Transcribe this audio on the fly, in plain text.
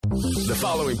The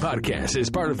following podcast is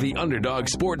part of the Underdog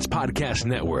Sports Podcast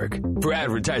Network. For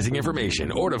advertising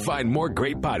information or to find more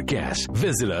great podcasts,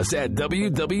 visit us at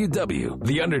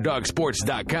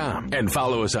www.theunderdogsports.com and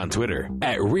follow us on Twitter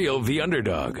at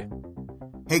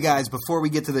RealTheUnderdog. Hey guys, before we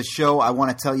get to the show, I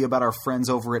want to tell you about our friends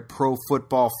over at Pro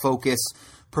Football Focus.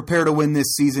 Prepare to win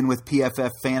this season with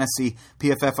PFF Fantasy.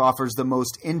 PFF offers the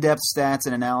most in-depth stats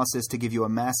and analysis to give you a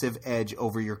massive edge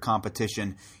over your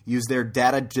competition. Use their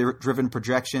data-driven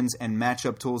projections and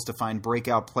matchup tools to find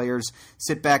breakout players.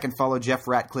 Sit back and follow Jeff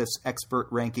Ratcliffe's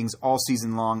expert rankings all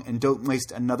season long, and don't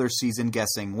waste another season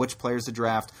guessing which players to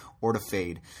draft or to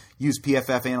fade. Use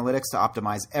PFF Analytics to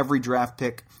optimize every draft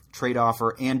pick, trade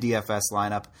offer, and DFS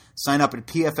lineup. Sign up at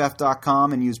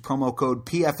PFF.com and use promo code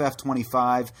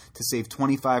PFF25 to save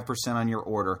 25% on your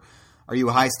order. Are you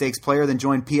a high-stakes player? Then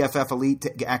join PFF Elite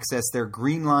to access their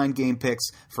Green Line game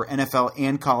picks for NFL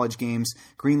and college games.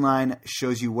 Green Line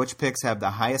shows you which picks have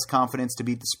the highest confidence to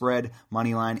beat the spread,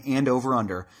 money line, and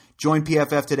over-under. Join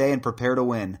PFF today and prepare to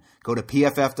win. Go to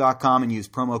PFF.com and use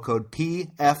promo code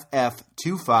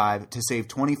PFF25 to save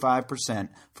 25%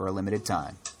 for a limited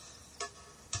time.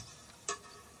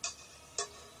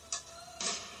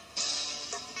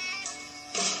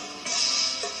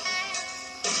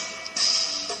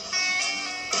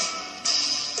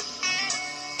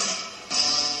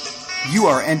 You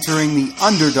are entering the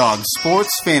Underdog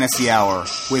Sports Fantasy Hour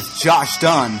with Josh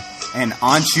Dunn and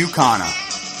Anshu Khanna.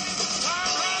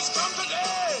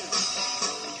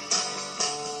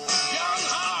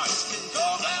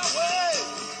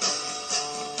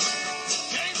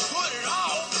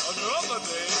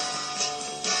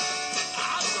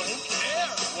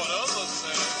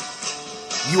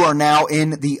 You are now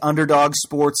in the Underdog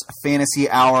Sports Fantasy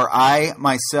Hour. I,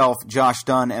 myself, Josh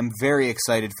Dunn, am very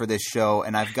excited for this show,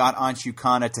 and I've got Anshu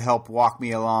Khanna to help walk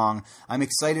me along. I'm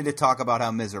excited to talk about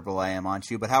how miserable I am,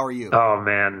 Anshu, but how are you? Oh,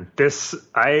 man.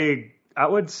 I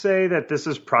would say that this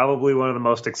is probably one of the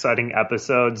most exciting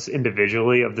episodes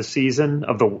individually of the season,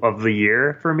 of the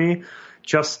year for me,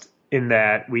 just in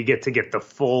that we get to get the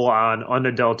full-on,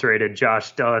 unadulterated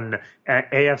Josh Dunn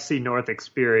AFC North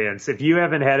experience. If you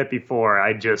haven't had it before,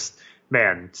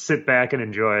 sit back and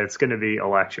enjoy. It's going to be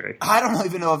electric. I don't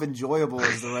even know if enjoyable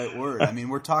is the right word. I mean,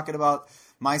 we're talking about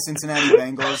my Cincinnati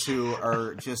Bengals who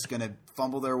are just going to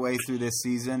fumble their way through this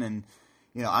season, and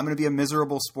I'm going to be a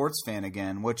miserable sports fan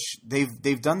again, which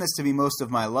they've done this to me most of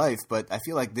my life, but I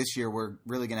feel like this year we're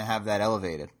really going to have that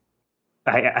elevated.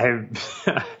 I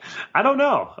don't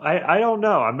know. I don't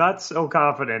know. I'm not so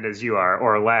confident as you are,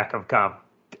 or a lack of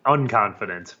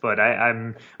unconfident, but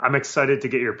I'm excited to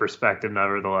get your perspective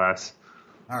nevertheless.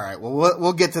 All right. Well,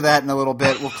 we'll get to that in a little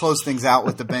bit. We'll close things out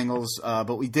with the Bengals,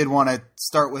 but we did want to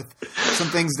start with some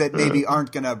things that maybe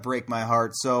aren't going to break my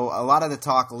heart. So a lot of the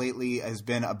talk lately has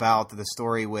been about the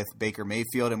story with Baker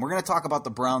Mayfield, and we're going to talk about the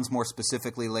Browns more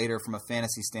specifically later from a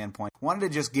fantasy standpoint. Wanted to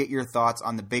just get your thoughts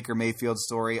on the Baker Mayfield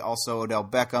story. Also, Odell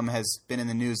Beckham has been in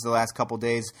the news the last couple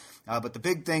days, but the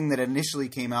big thing that initially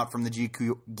came out from the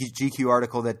GQ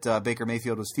article that Baker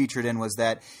Mayfield was featured in was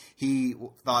that he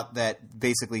thought that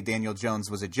basically Daniel Jones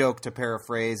was a joke, to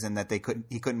paraphrase, and that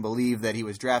he couldn't believe that he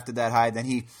was drafted that high. Then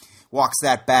he walks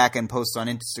that back and posts on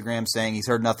Instagram saying he's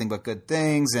heard nothing but good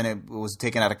things and it was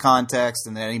taken out of context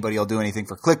and that anybody will do anything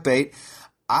for clickbait.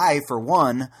 I, for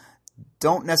one,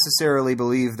 don't necessarily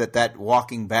believe that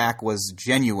walking back was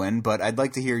genuine, but I'd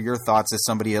like to hear your thoughts as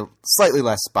somebody slightly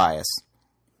less biased.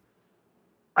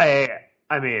 I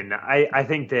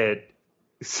think that.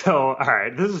 So, all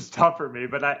right, this is tough for me,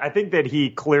 but I think that he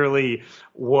clearly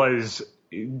was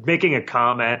making a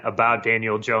comment about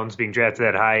Daniel Jones being drafted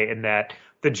that high, and that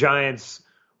the Giants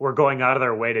were going out of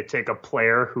their way to take a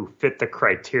player who fit the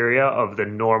criteria of the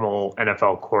normal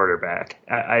NFL quarterback.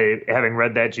 Having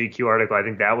read that GQ article, I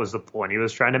think that was the point he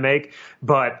was trying to make.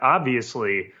 But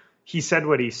obviously, he said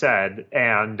what he said,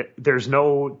 and there's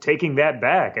no taking that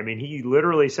back. I mean, he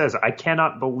literally says, I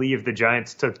cannot believe the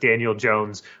Giants took Daniel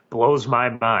Jones. Blows my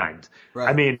mind. Right.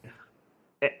 I mean,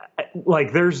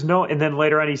 there's no, and then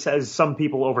later on he says some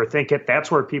people overthink it. That's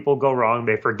where people go wrong.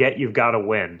 They forget you've got to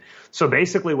win. So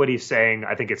basically what he's saying,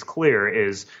 I think it's clear,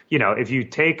 is, if you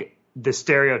take the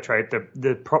stereotype,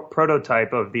 the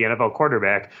prototype of the NFL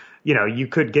quarterback, you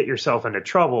could get yourself into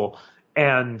trouble.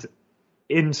 And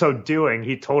in so doing,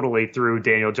 he totally threw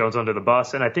Daniel Jones under the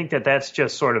bus. And I think that that's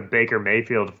just sort of Baker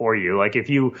Mayfield for you. Like if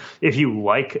you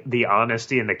like the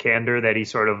honesty and the candor that he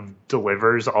sort of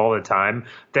delivers all the time,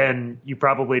 then you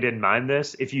probably didn't mind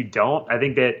this. If you don't, I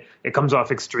think that it comes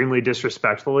off extremely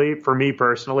disrespectfully. For me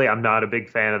personally, I'm not a big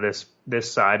fan of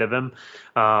this side of him.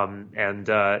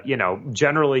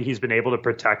 Generally he's been able to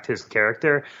protect his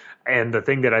character. And the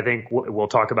thing that I think we'll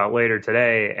talk about later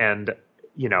today, and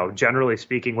generally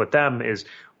speaking with them, is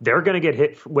they're going to get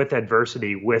hit with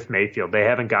adversity with Mayfield. They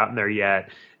haven't gotten there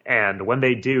yet. And when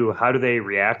they do, how do they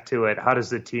react to it? How does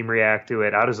the team react to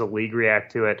it? How does the league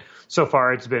react to it? So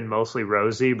far, it's been mostly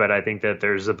rosy, but I think that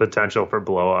there's a potential for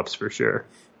blow-ups for sure.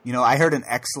 I heard an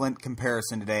excellent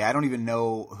comparison today. I don't even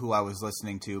know who I was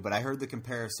listening to, but I heard the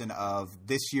comparison of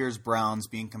this year's Browns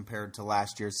being compared to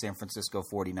last year's San Francisco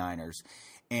 49ers.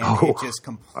 And it just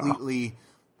completely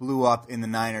blew up in the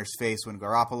Niners' face when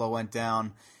Garoppolo went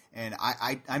down. And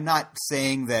I'm not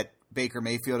saying that Baker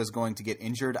Mayfield is going to get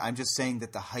injured. I'm just saying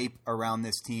that the hype around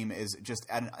this team is just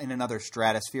in another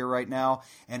stratosphere right now.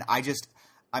 And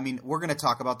we're going to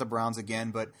talk about the Browns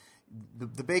again, but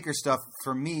the Baker stuff,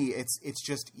 for me, it's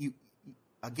just,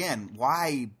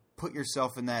 why put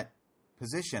yourself in that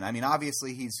position? I mean,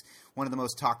 obviously he's one of the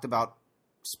most talked about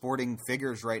sporting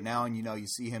figures right now, and you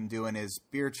see him doing his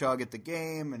beer chug at the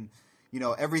game, and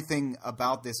everything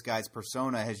about this guy's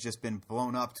persona has just been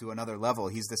blown up to another level.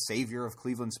 He's the savior of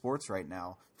Cleveland sports right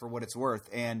now, for what it's worth.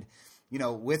 And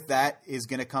with that is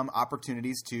going to come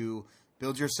opportunities to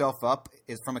build yourself up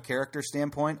from a character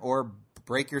standpoint, or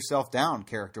break yourself down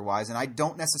character-wise. And I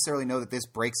don't necessarily know that this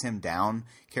breaks him down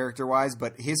character-wise,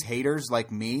 but his haters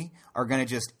like me are going to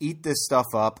just eat this stuff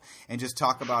up and just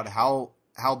talk about how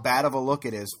bad of a look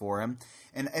it is for him.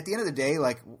 And at the end of the day,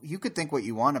 like, you could think what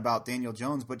you want about Daniel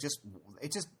Jones, but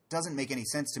it just doesn't make any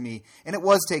sense to me. And it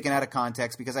was taken out of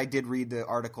context, because I did read the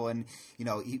article, and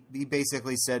he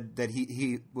basically said that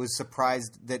he was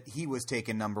surprised that he was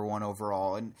taken number 1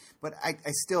 overall. But I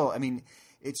still,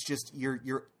 it's just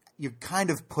you're kind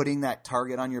of putting that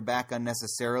target on your back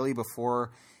unnecessarily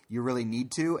before you really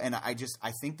need to. And I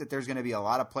think that there's going to be a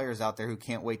lot of players out there who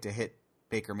can't wait to hit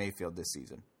Baker Mayfield this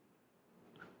season.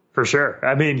 For sure.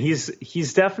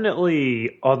 He's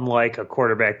definitely unlike a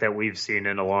quarterback that we've seen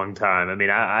in a long time.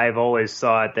 I've always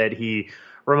thought that he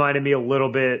reminded me a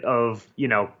little bit of,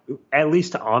 at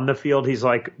least on the field, he's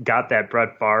like got that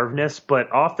Brett Favre-ness,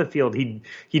 but off the field, he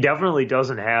definitely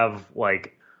doesn't have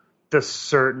like the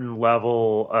certain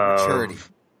level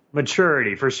of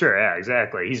maturity, for sure. Yeah,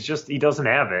 exactly. He doesn't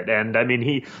have it. And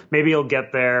maybe he'll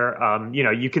get there.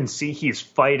 You can see he's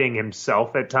fighting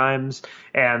himself at times.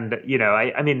 And,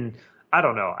 I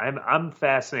don't know. I'm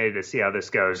fascinated to see how this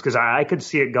goes, because I could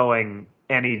see it going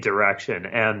any direction.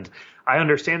 And I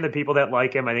understand the people that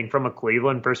like him. I think from a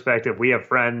Cleveland perspective, we have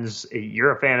friends.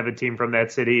 You're a fan of a team from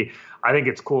that city. I think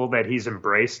it's cool that he's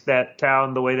embraced that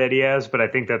town the way that he has. But I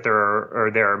think that there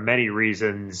are many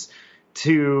reasons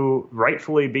to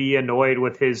rightfully be annoyed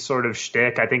with his sort of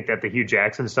shtick. I think that the Hugh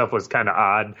Jackson stuff was kind of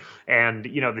odd. And,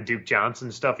 the Duke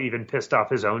Johnson stuff even pissed off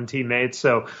his own teammates.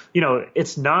 So,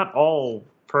 it's not all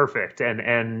perfect.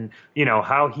 And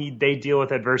how they deal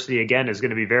with adversity again is going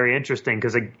to be very interesting,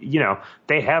 because,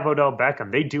 they have Odell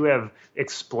Beckham. They do have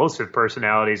explosive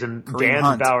personalities, and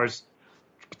Dan Bowers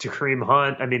to Kareem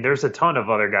Hunt. There's a ton of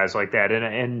other guys like that.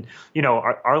 And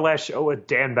our last show with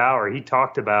Dan Bauer, he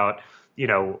talked about,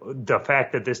 the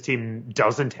fact that this team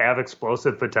doesn't have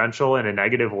explosive potential in a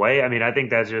negative way. I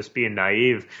think that's just being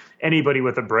naive. Anybody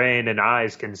with a brain and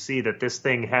eyes can see that this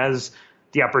thing has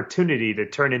the opportunity to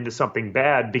turn into something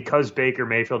bad, because Baker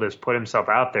Mayfield has put himself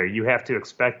out there. You have to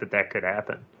expect that could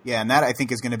happen. Yeah, and that I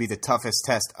think is going to be the toughest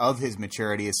test of his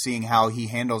maturity, is seeing how he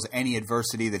handles any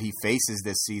adversity that he faces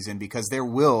this season, because there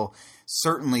will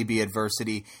certainly be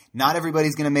adversity. Not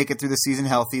everybody's going to make it through the season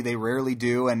healthy. They rarely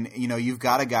do. And, you've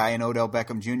got a guy in Odell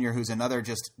Beckham Jr. who's another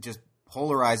just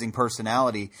polarizing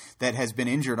personality that has been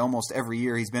injured almost every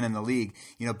year he's been in the league.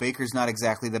 Baker's not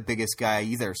exactly the biggest guy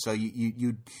either. So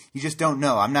you just don't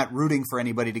know. I'm not rooting for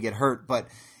anybody to get hurt, but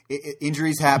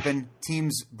injuries happen.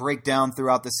 Teams break down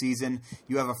throughout the season.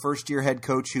 You have a first-year head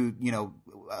coach who,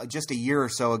 just a year or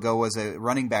so ago was a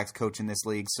running backs coach in this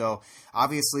league. So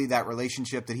obviously that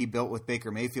relationship that he built with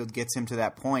Baker Mayfield gets him to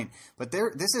that point. But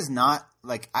this is not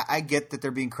like, I get that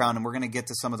they're being crowned, and we're going to get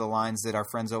to some of the lines that our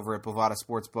friends over at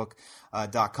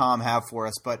BovadaSportsbook.com have for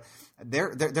us. But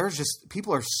there's just,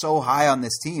 people are so high on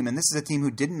this team, and this is a team who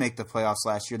didn't make the playoffs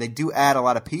last year. They do add a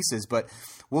lot of pieces, but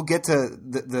we'll get to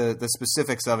the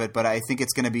specifics of it. But I think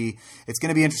it's going to be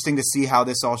interesting to see how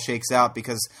this all shakes out,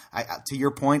 because to your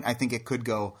point, I think it could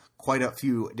go quite a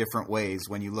few different ways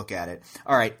when you look at it.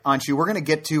 All right, Anshu, we're going to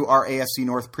get to our AFC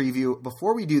North preview.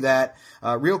 Before we do that,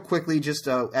 real quickly, just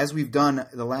as we've done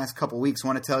the last couple weeks, I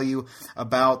want to tell you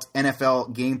about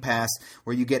NFL Game Pass,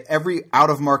 where you get every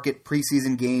out-of-market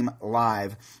preseason game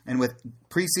live. And with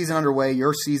preseason underway,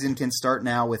 your season can start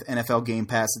now with NFL Game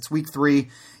Pass. It's week 3.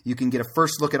 You can get a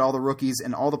first look at all the rookies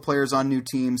and all the players on new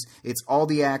teams. It's all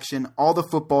the action, all the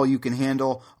football you can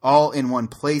handle, all in one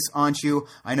place, aren't you?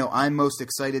 I know I'm most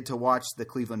excited to watch the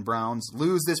Cleveland Browns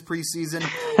lose this preseason,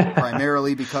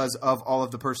 primarily because of all of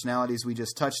the personalities we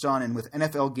just touched on. And with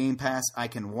NFL Game Pass, I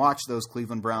can watch those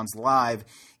Cleveland Browns live,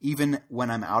 even when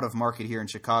I'm out of market here in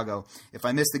Chicago. If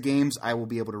I miss the games, I will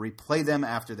be able to replay them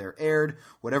after they're aired.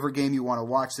 Whatever game you want to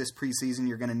watch this preseason,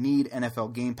 you're going to need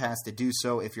NFL Game Pass to do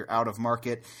so if you're out of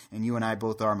market, and you and I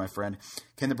both are, my friend.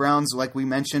 Can the Browns, like we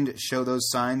mentioned, show those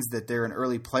signs that they're an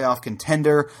early playoff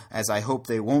contender, as I hope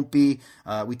they won't be?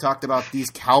 We talked about these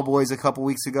Cowboys a couple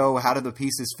weeks ago. How do the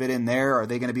pieces fit in there? Are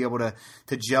they going to be able to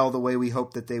gel the way we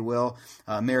hope that they will?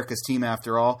 America's team,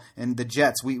 after all. And the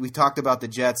Jets, we talked about the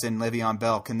Jets and Le'Veon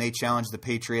Bell. Can they challenge the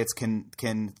Patriots?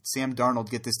 Can Sam Darnold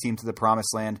get this team to the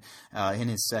promised land in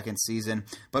his second season?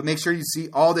 But make sure you see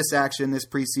all this action this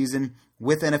preseason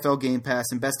with NFL Game Pass.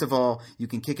 And best of all, you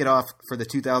can kick it off for the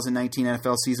 2019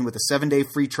 NFL season with a 7-day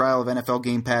free trial of NFL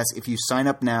Game Pass if you sign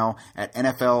up now at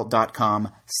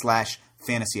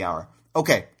NFL.com/fantasyhour.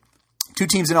 Okay, 2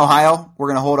 teams in Ohio. We're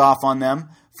going to hold off on them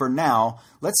for now.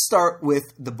 Let's start with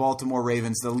the Baltimore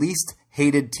Ravens, the least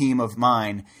hated team of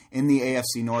mine in the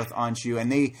AFC North, Anshu.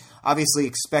 And they obviously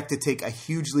expect to take a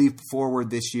huge leap forward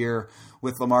this year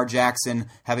with Lamar Jackson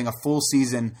having a full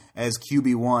season as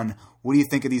QB1. What do you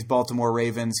think of these Baltimore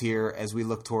Ravens here as we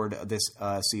look toward this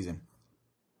season?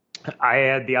 I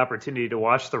had the opportunity to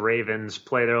watch the Ravens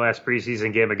play their last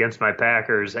preseason game against my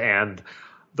Packers, and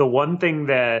the one thing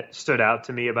that stood out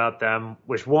to me about them,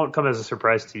 which won't come as a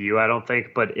surprise to you, I don't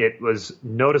think, but it was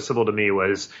noticeable to me,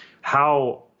 was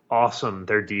how awesome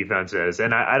their defense is.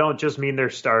 And I don't just mean their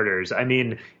starters. I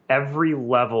mean, every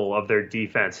level of their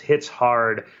defense hits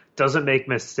hard, doesn't make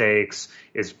mistakes,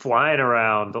 is flying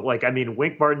around.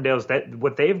 Wink Martindale's,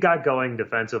 what they've got going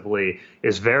defensively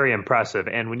is very impressive.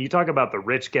 And when you talk about the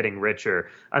rich getting richer,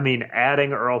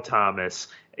 adding Earl Thomas,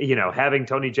 having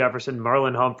Tony Jefferson,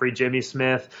 Marlon Humphrey, Jimmy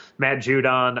Smith, Matt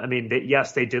Judon.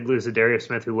 Yes, they did lose to Darius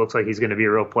Smith, who looks like he's going to be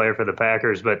a real player for the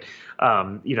Packers. But,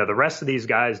 the rest of these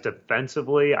guys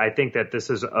defensively, I think that this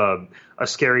is a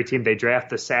scary team. They draft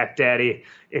the sack daddy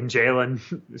in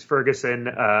Jalen Ferguson.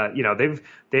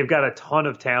 They've got a ton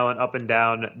of talent up and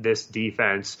down this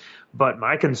defense. But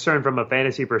my concern from a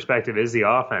fantasy perspective is the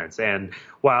offense. And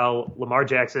while Lamar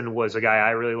Jackson was a guy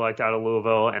I really liked out of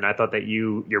Louisville, and I thought that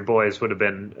your boys would have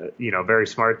been, very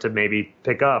smart to maybe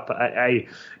pick up,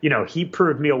 he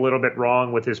proved me a little bit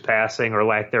wrong with his passing or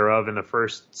lack thereof in the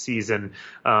first season.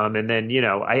 And then,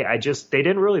 they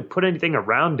didn't really put anything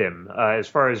around him as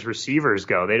far as receivers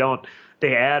go.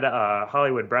 They add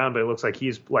Hollywood Brown, but it looks like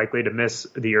he's likely to miss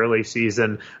the early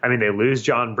season. They lose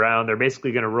John Brown. They're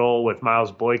basically going to roll with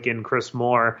Miles Boykin, Chris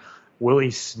Moore,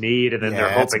 Willie Snead, and then they're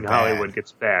hoping Hollywood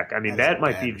gets back. That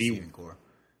might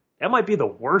be the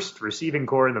worst receiving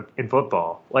core in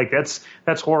football. That's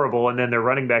horrible. And then their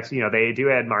running backs, they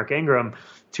do add Mark Ingram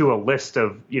to a list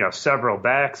of several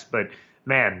backs, but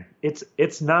man,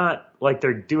 it's not like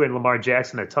they're doing Lamar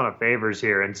Jackson a ton of favors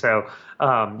here. And so,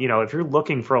 if you're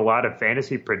looking for a lot of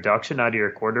fantasy production out of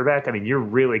your quarterback, you're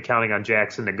really counting on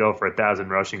Jackson to go for 1,000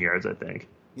 rushing yards, I think.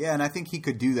 Yeah, and I think he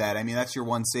could do that. That's your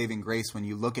one saving grace when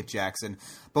you look at Jackson.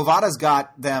 Bovada's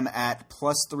got them at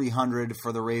plus 300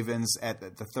 for the Ravens at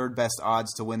the third best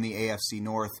odds to win the AFC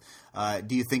North.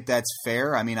 Do you think that's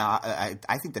fair? I think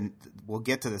we'll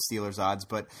get to the Steelers odds,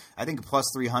 but I think plus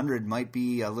 300 might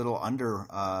be a little under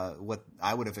what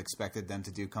I would have expected them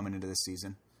to do coming into this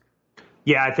season.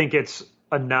 Yeah, I think it's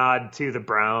a nod to the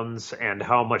Browns and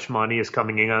how much money is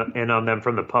coming in on them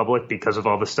from the public because of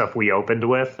all the stuff we opened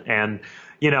with. And,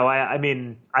 I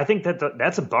think that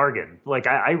that's a bargain.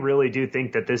 I really do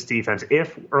think that this defense,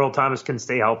 if Earl Thomas can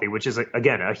stay healthy, which is,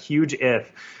 again, a huge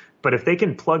if, but if they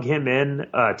can plug him in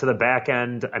to the back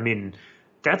end,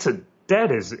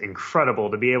 that is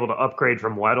incredible to be able to upgrade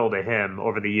from Weddle to him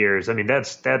over the years.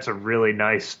 That's a really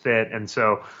nice fit. And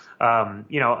so,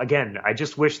 again, I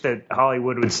just wish that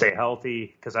Hollywood would stay healthy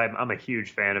because I'm a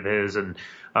huge fan of his. And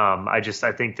I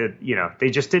think that, they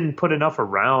just didn't put enough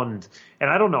around. And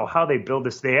I don't know how they build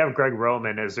this. They have Greg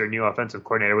Roman as their new offensive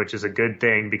coordinator, which is a good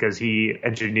thing because he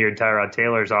engineered Tyrod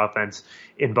Taylor's offense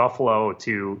in Buffalo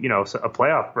to, a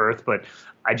playoff berth. But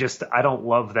I don't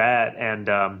love that. And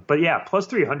but yeah, plus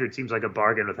 300 seems like a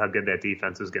bargain with how good that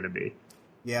defense is going to be.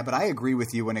 Yeah, but I agree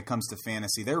with you when it comes to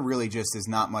fantasy. There really just is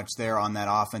not much there on that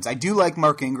offense. I do like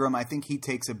Mark Ingram. I think he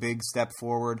takes a big step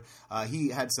forward. He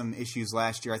had some issues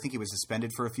last year. I think he was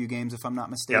suspended for a few games, if I'm not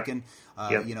mistaken.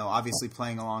 Yep. Obviously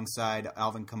playing alongside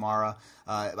Alvin Kamara.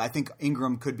 I think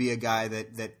Ingram could be a guy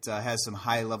that has some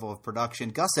high level of production.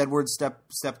 Gus Edwards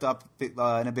stepped up in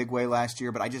a big way last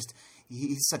year, but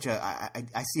he's such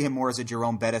I see him more as a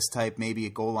Jerome Bettis type, maybe a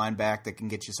goal line back that can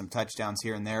get you some touchdowns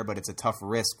here and there, but it's a tough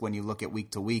risk when you look at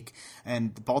week to week.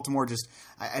 And Baltimore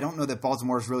I don't know that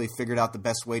Baltimore's really figured out the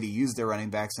best way to use their running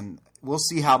backs, and we'll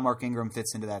see how Mark Ingram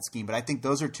fits into that scheme. But I think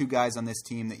those are two guys on this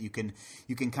team that you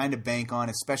can kind of bank on,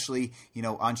 especially,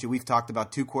 Anshu, we've talked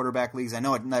about 2 quarterback leagues. I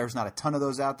know there's not a ton of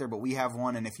those out there, but we have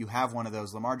one, and if you have one of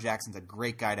those, Lamar Jackson's a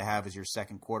great guy to have as your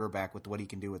second quarterback with what he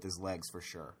can do with his legs for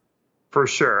sure. For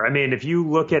sure. I mean, if you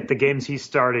look at the games he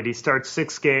starts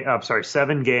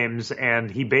 7 games,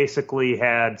 and he basically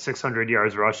had 600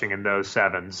 yards rushing in those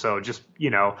 7. So just,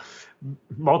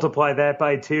 multiply that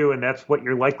by 2, and that's what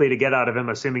you're likely to get out of him,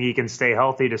 assuming he can stay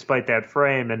healthy despite that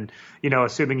frame. And,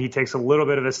 assuming he takes a little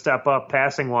bit of a step up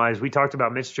passing wise. We talked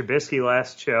about Mitch Trubisky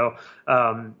last show.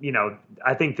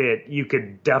 I think that you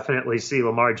could definitely see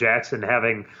Lamar Jackson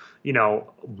having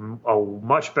a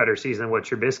much better season than what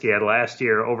Trubisky had last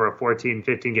year over a 14,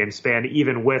 15-game span,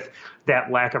 even with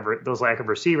that lack of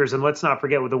receivers. And let's not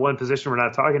forget, with the one position we're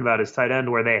not talking about is tight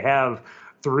end, where they have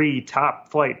 3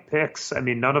 top-flight picks. I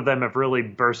mean, none of them have really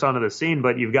burst onto the scene,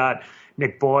 but you've got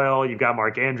Nick Boyle, you've got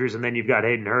Mark Andrews, and then you've got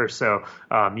Hayden Hurst. So,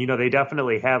 they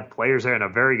definitely have players there and a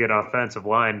very good offensive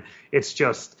line. It's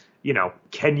just,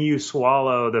 can you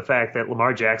swallow the fact that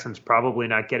Lamar Jackson's probably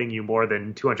not getting you more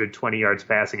than 220 yards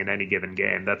passing in any given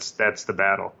game? That's the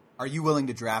battle. Are you willing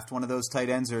to draft one of those tight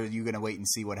ends, or are you going to wait and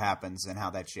see what happens and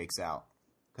how that shakes out?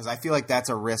 Because I feel like that's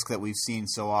a risk that we've seen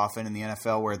so often in the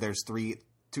NFL, where there's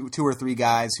two or three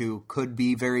guys who could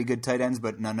be very good tight ends,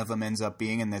 but none of them ends up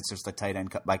being, and that's just a tight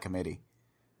end by committee.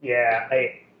 Yeah,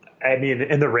 I mean,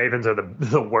 and the Ravens are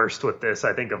the worst with this,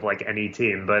 I think, of like any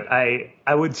team. But I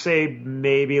would say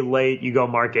maybe late you go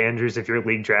Mark Andrews if your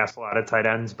league drafts a lot of tight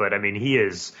ends. But I mean,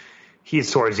 he's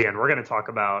towards the end. We're going to talk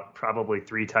about probably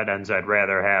 3 tight ends I'd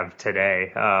rather have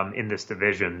today in this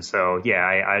division. So yeah,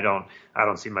 I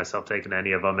don't see myself taking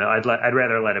any of them. I'd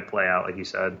rather let it play out, like you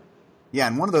said. Yeah,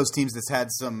 and one of those teams that's had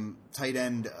some tight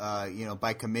end,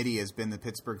 by committee has been the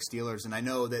Pittsburgh Steelers, and I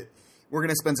know that we're going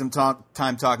to spend some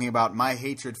time talking about my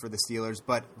hatred for the Steelers,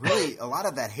 but really a lot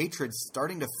of that hatred's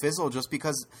starting to fizzle just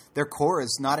because their core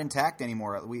is not intact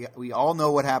anymore. We all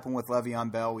know what happened with Le'Veon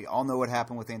Bell. We all know what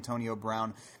happened with Antonio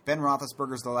Brown. Ben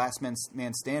Roethlisberger's the last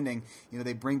man standing.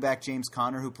 They bring back James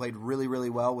Conner, who played really, really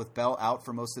well with Bell out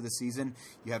for most of the season.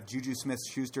 You have Juju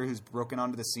Smith-Schuster, who's broken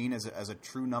onto the scene as a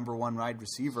true number 1 wide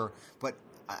receiver, but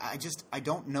I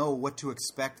don't know what to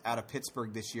expect out of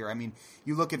Pittsburgh this year. I mean,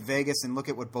 you look at Vegas and look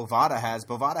at what Bovada has.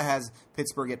 Bovada has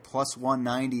Pittsburgh at plus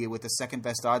 190 with the second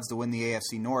best odds to win the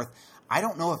AFC North. I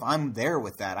don't know if I'm there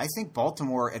with that. I think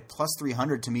Baltimore at plus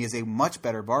 300 to me is a much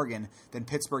better bargain than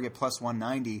Pittsburgh at plus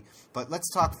 190. But let's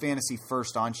talk fantasy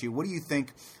first, Anshu. What do you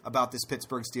think about this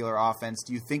Pittsburgh Steeler offense?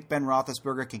 Do you think Ben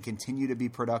Roethlisberger can continue to be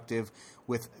productive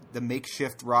with the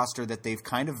makeshift roster that they've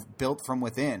kind of built from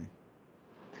within?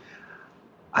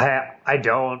 I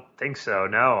don't think so,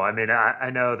 no. I mean, I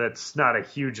know that's not a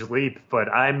huge leap, but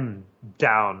I'm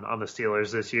down on the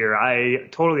Steelers this year. I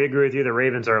totally agree with you. The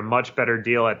Ravens are a much better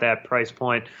deal at that price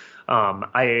point.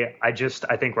 I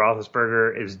think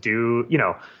Roethlisberger is due,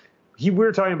 we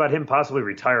were talking about him possibly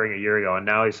retiring a year ago, and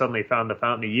now he suddenly found the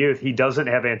fountain of youth. He doesn't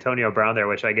have Antonio Brown there,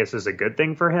 which I guess is a good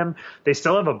thing for him. They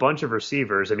still have a bunch of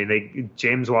receivers. I mean,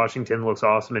 James Washington looks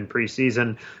awesome in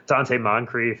preseason. Dante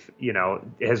Moncrief,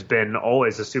 has been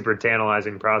always a super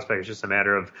tantalizing prospect. It's just a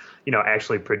matter of,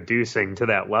 actually producing to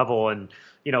that level. And,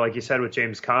 like you said with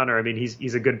James Conner, I mean,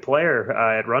 he's a good player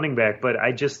at running back, but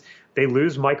they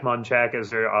lose Mike Munchak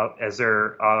as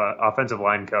their offensive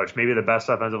line coach, maybe the best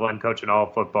offensive line coach in all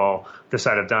of football, this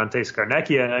side of Dante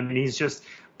Scarnecchia. I mean,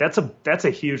 that's a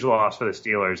huge loss for the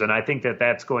Steelers, and I think that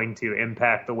that's going to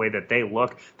impact the way that they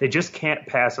look. They just can't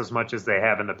pass as much as they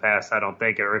have in the past, I don't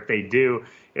think, or if they do,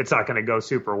 it's not going to go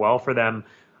super well for them.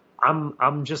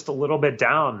 I'm just a little bit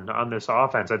down on this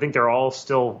offense. I think they're all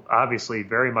still obviously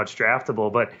very much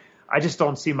draftable, but I just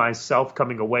don't see myself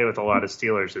coming away with a lot of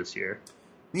Steelers this year.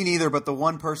 Me neither, but the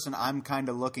one person I'm kind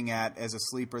of looking at as a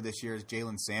sleeper this year is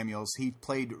Jalen Samuels. He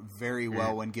played very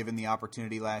well when given the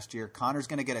opportunity last year. Connor's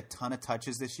going to get a ton of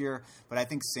touches this year, but I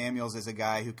think Samuels is a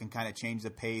guy who can kind of change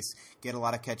the pace, get a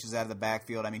lot of catches out of the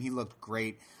backfield. I mean, he looked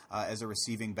great as a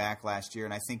receiving back last year,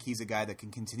 and I think he's a guy that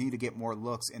can continue to get more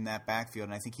looks in that backfield,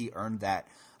 and I think he earned that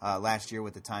last year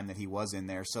with the time that he was in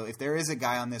there. So if there is a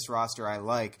guy on this roster I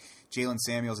like, Jalen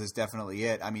Samuels is definitely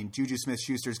it. I mean, Juju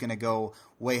Smith-Schuster is going to go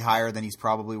way higher than he's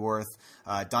probably worth.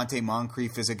 Dante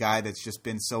Moncrief is a guy that's just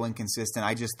been so inconsistent.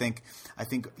 I think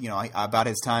about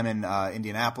his time in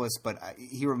Indianapolis, but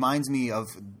he reminds me of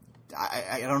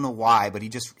I don't know why, but he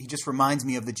just reminds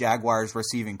me of the Jaguars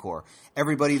receiving core.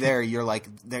 Everybody there, you're like,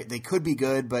 they could be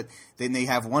good, but then they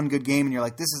have one good game, and you're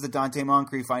like, this is the Dante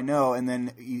Moncrief I know, and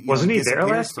then wasn't he there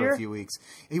last for year? A few weeks.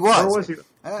 He was. Or was he?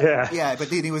 Yeah, but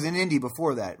he was in Indy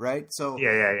before that, right? So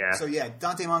yeah. So yeah,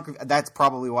 Dante Moncrief. That's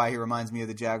probably why he reminds me of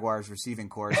the Jaguars receiving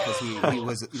core, because he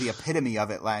was the epitome of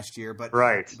it last year. But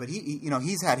right. But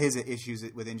he's had his issues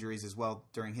with injuries as well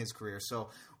during his career. So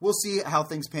we'll see how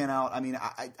things pan out. I mean,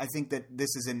 I think that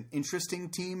this is an interesting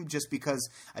team just because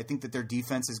I think that their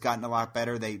defense has gotten a lot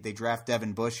better. They draft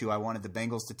Devin Bush, who I wanted the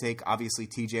Bengals to take. Obviously,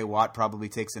 T.J. Watt probably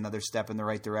takes another step in the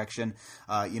right direction.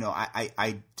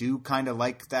 I do kind of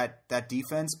like that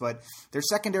defense, but their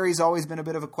secondary has always been a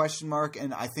bit of a question mark.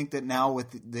 And I think that now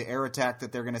with the air attack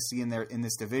that they're going to see in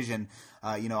this division,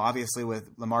 obviously with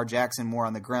Lamar Jackson more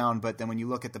on the ground, but then when you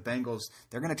look at the Bengals,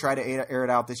 they're going to try to air it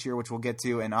out this year, which we'll get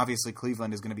to. And obviously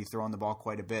Cleveland is going to be throwing the ball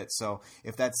quite a bit. So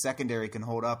if that secondary can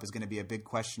hold up, is going to be a big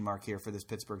question mark here for this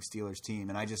Pittsburgh Steelers team.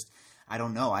 And I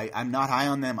don't know. I'm not high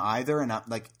on them either. And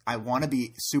I want to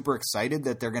be super excited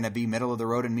that they're going to be middle of the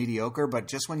road and mediocre. But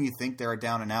just when you think they're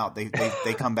down and out, they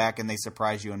come back and they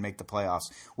surprise you and make the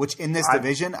playoffs, which in this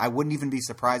division, I wouldn't even be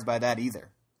surprised by that either.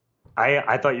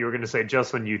 I thought you were going to say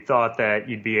just when you thought that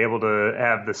you'd be able to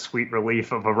have the sweet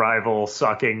relief of a rival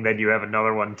sucking, then you have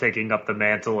another one taking up the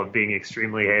mantle of being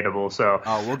extremely hateable. So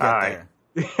we'll get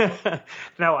there.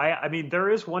 No, I mean, there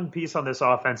is one piece on this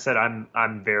offense that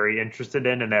I'm very interested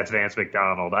in, and that's Vance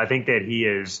McDonald. I think that he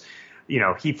is,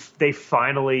 they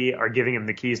finally are giving him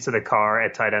the keys to the car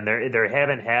at tight end.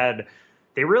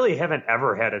 They really haven't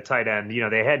ever had a tight end.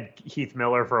 They had Heath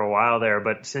Miller for a while there,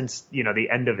 but since, the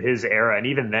end of his era, and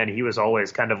even then he was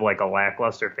always kind of like a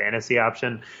lackluster fantasy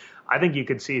option. I think you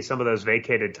could see some of those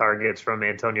vacated targets from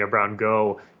Antonio Brown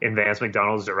go in Vance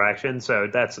McDonald's direction. So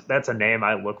that's a name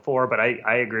I look for, but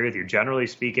I agree with you. Generally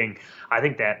speaking, I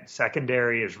think that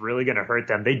secondary is really going to hurt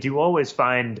them. They do always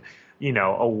find,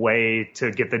 a way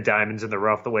to get the diamonds in the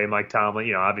rough the way Mike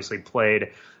Tomlin, obviously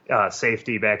played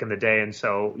safety back in the day. And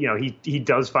so, he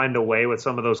does find a way with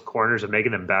some of those corners of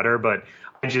making them better. But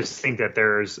I just think that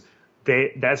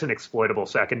that's an exploitable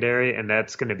secondary, and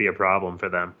that's going to be a problem for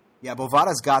them. Yeah,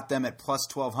 Bovada's got them at plus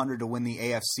 1,200 to win the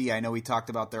AFC. I know we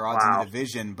talked about their odds in the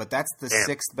division, but that's the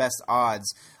sixth best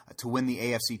odds to win the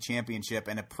AFC championship,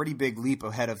 and a pretty big leap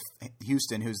ahead of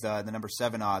Houston, who's the number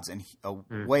 7 odds, and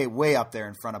way up there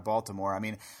in front of Baltimore. I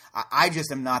mean, I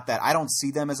just am not that. I don't see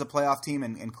them as a playoff team,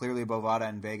 and clearly Bovada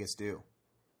and Vegas do.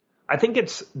 I think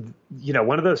it's,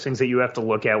 one of those things that you have to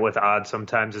look at with odds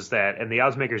sometimes is that, and the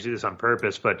odds makers do this on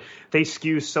purpose, but they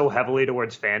skew so heavily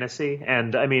towards fantasy.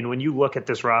 And I mean, when you look at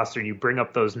this roster and you bring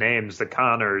up those names, the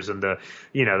Connors and the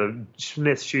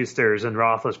Smith-Schusters and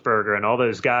Roethlisberger and all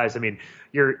those guys, I mean,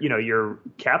 you're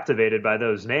captivated by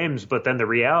those names. But then the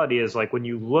reality is, like, when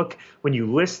you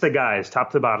list the guys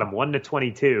top to bottom, 1 to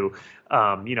 22,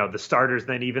 the starters,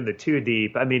 then even the 2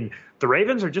 deep. I mean, the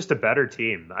Ravens are just a better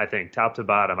team, I think, top to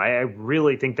bottom. I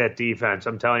really think that defense,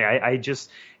 I'm telling you,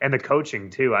 and the coaching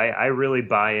too, I really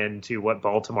buy into what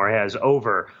Baltimore has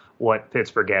over what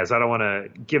Pittsburgh has. I don't want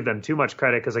to give them too much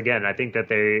credit because, again, I think that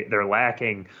they're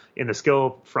lacking in the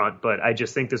skill front, but I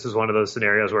just think this is one of those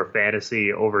scenarios where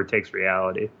fantasy overtakes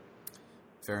reality.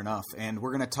 Fair enough. And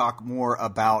we're going to talk more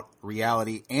about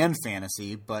reality and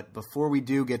fantasy. But before we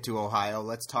do get to Ohio,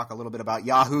 let's talk a little bit about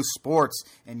Yahoo Sports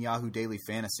and Yahoo Daily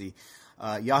Fantasy.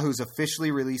 Yahoo's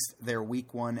officially released their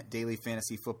Week 1 Daily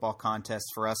Fantasy Football contest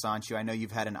for us, Anshu. I know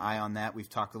you've had an eye on that. We've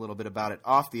talked a little bit about it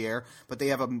off the air. But they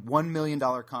have a $1 million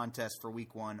contest for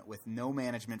Week 1 with no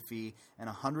management fee and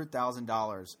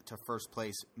 $100,000 to first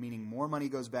place, meaning more money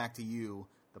goes back to you,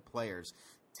 the players.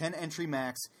 10 entry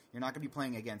max. You're not going to be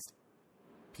playing against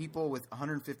people with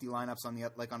 150 lineups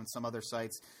on some other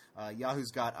sites. Yahoo's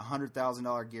got a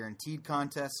 $100,000 guaranteed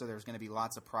contest, so there's going to be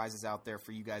lots of prizes out there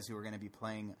for you guys who are going to be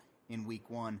playing in Week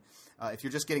 1. If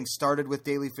you're just getting started with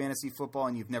daily fantasy football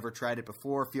and you've never tried it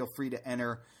before, feel free to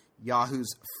enter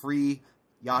Yahoo's free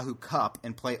Yahoo Cup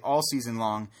and play all season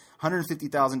long.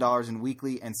 $150,000 in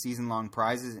weekly and season-long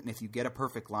prizes, and if you get a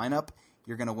perfect lineup,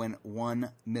 you're going to win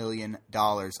 $1 million.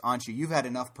 Anshu, you've had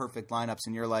enough perfect lineups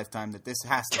in your lifetime that this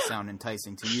has to sound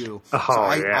enticing to you.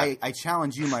 I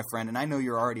challenge you, my friend, and I know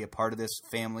you're already a part of this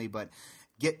family, but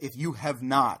if you have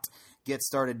not Get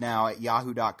started now at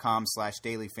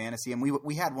yahoo.com/dailyfantasy. And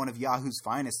we had one of Yahoo's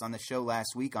finest on the show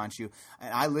last week, Anshu,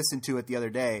 and I listened to it the other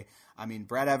day. I mean,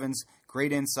 Brad Evans,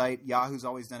 great insight. Yahoo's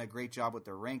always done a great job with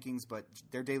their rankings, but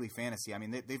their daily fantasy, I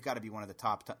mean, they've got to be one of the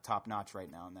top notch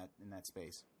right now in that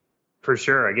space. For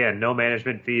sure. Again, no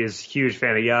management fees. Huge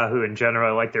fan of Yahoo in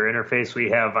general. I like their interface.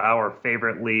 We have our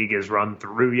favorite league is run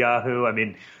through Yahoo. I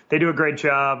mean, they do a great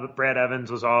job. Brad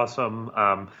Evans was awesome.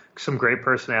 Some great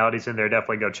personalities in there.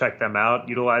 Definitely go check them out.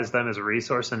 Utilize them as a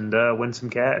resource and win some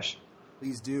cash.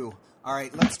 Please do. All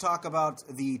right, let's talk about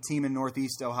the team in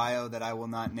Northeast Ohio that I will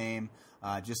not name.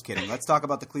 Just kidding. Let's talk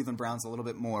about the Cleveland Browns a little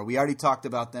bit more. We already talked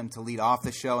about them to lead off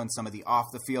the show and some of the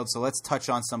off the field, so let's touch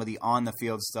on some of the on the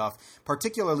field stuff,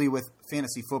 particularly with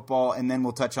fantasy football, and then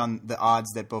we'll touch on the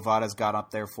odds that Bovada's got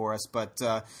up there for us. But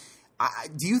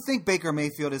do you think Baker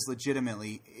Mayfield is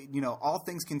legitimately, all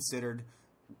things considered,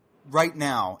 right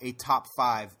now, a top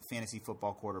 5 fantasy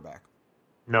football quarterback?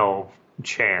 No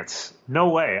chance. No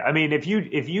way. I mean, if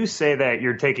you say that,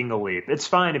 you're taking a leap. It's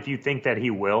fine if you think that he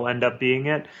will end up being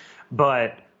it,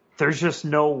 but there's just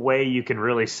no way you can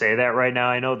really say that right now.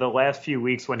 I know the last few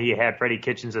weeks when he had Freddie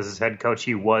Kitchens as his head coach,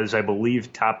 he was, I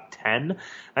believe, top 10.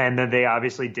 And then they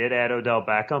obviously did add Odell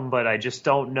Beckham, but I just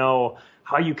don't know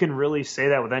how you can really say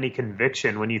that with any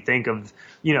conviction when you think of,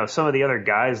 some of the other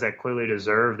guys that clearly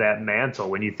deserve that mantle.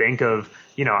 When you think of,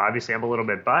 obviously I'm a little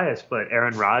bit biased, but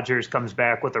Aaron Rodgers comes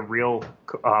back with a real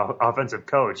offensive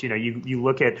coach. You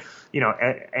look at,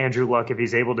 Andrew Luck, if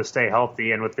he's able to stay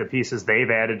healthy, and with the pieces they've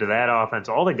added to that offense,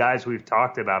 all the guys we've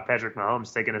talked about, Patrick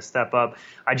Mahomes taking a step up.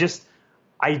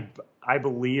 I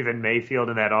believe in Mayfield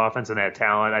and that offense and that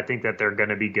talent. I think that they're going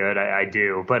to be good. I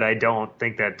do. But I don't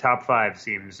think that top 5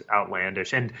 seems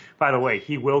outlandish. And by the way,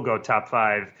 he will go top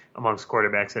 5 amongst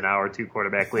quarterbacks in our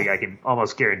 2-quarterback league. I can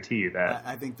almost guarantee you that.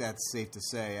 I think that's safe to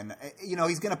say. And,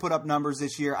 he's going to put up numbers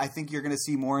this year. I think you're going to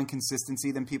see more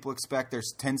inconsistency than people expect. There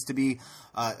tends to be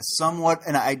somewhat,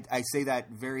 and I say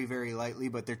that very, very lightly,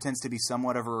 but there tends to be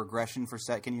somewhat of a regression for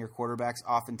second-year quarterbacks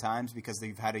oftentimes because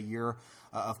they've had a year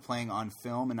of playing on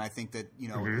film. And I think that,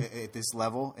 at this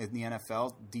level in the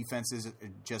NFL, defenses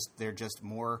they're just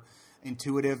more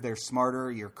intuitive, they're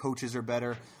smarter, your coaches are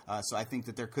better. So I think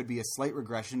that there could be a slight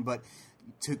regression, but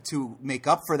to make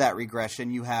up for that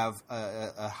regression, you have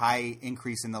a high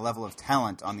increase in the level of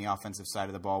talent on the offensive side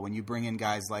of the ball. When you bring in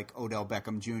guys like Odell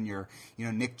Beckham Jr.,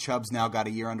 Nick Chubb's now got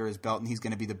a year under his belt, and he's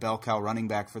going to be the bell cow running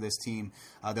back for this team.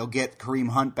 They'll get Kareem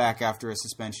Hunt back after a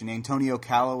suspension. Antonio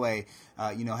Callaway,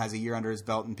 has a year under his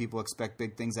belt, and people expect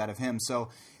big things out of him. So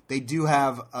they do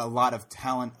have a lot of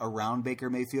talent around Baker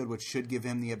Mayfield, which should give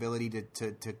him the ability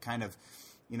to kind of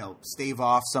stave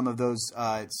off some of those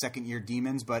second-year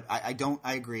demons. But I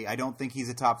agree. I don't think he's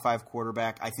a top 5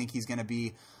 quarterback. I think he's going to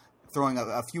be throwing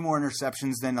a few more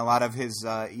interceptions than a lot of his,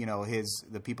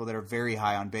 the people that are very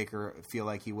high on Baker feel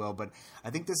like he will. But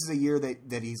I think this is a year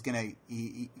that he's going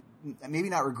to maybe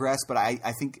not regress, but I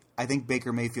think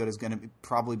Baker Mayfield is going to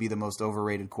probably be the most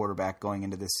overrated quarterback going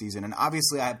into this season. And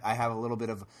obviously, I have a little bit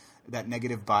of that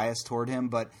negative bias toward him,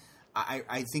 but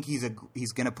I think he's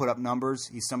going to put up numbers.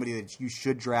 He's somebody that you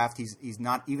should draft. He's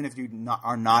not, even if you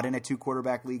are not in a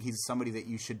 2-quarterback league, he's somebody that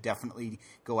you should definitely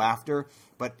go after.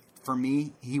 But for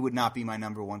me, he would not be my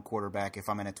number 1 quarterback if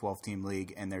I'm in a 12-team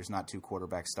league and there's not 2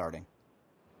 quarterbacks starting.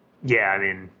 Yeah, I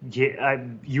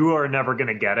mean, you are never going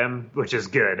to get him, which is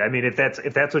good. I mean, if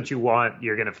that's what you want,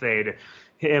 you're going to fade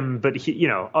him. But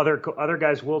other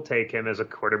guys will take him as a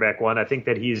quarterback 1. I think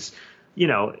that he's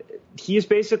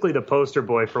basically the poster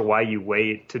boy for why you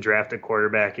wait to draft a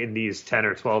quarterback in these 10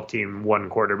 or 12 team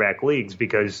 1-quarterback leagues,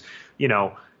 because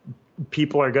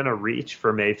people are going to reach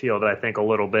for Mayfield, I think, a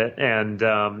little bit, and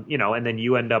and then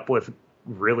you end up with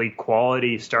really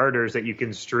quality starters that you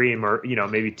can stream, or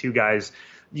maybe 2 guys.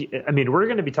 I mean, we're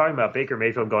going to be talking about Baker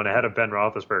Mayfield going ahead of Ben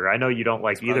Roethlisberger. I know you don't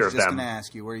like either of them. I was just going to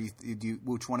ask you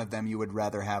which one of them you would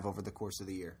rather have over the course of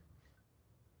the year.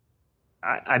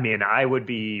 I mean, I would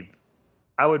be.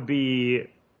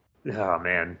 Oh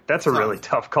man, that's a really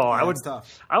tough call. Yeah,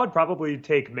 I would probably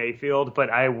take Mayfield, but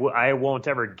I won't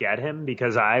ever get him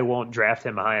because I won't draft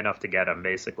him high enough to get him.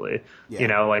 Basically,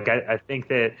 yeah. I think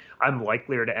that I'm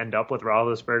likelier to end up with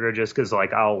Roethlisberger just because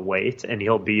I'll wait and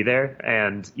he'll be there,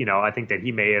 and I think that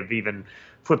he may have even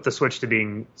flipped the switch to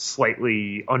being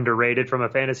slightly underrated from a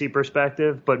fantasy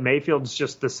perspective. But Mayfield's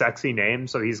just the sexy name,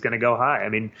 so he's going to go high. I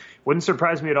mean, wouldn't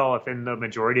surprise me at all if in the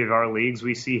majority of our leagues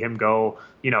we see him go,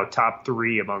 top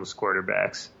 3 amongst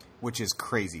quarterbacks. Which is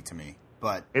crazy to me,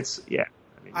 but it's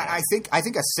I think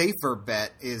a safer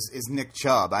bet is Nick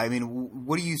Chubb. I mean,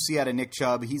 what do you see out of Nick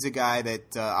Chubb? He's a guy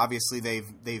that obviously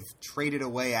they've traded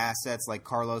away assets like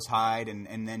Carlos Hyde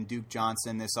and then Duke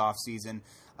Johnson this offseason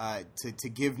to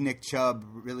give Nick Chubb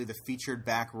really the featured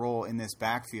back role in this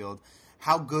backfield.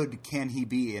 How good can he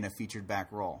be in a featured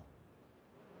back role?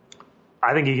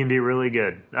 I think he can be really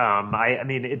good. I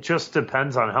mean, it just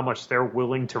depends on how much they're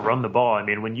willing to run the ball. I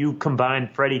mean, when you combine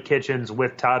Freddie Kitchens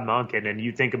with Todd Monken and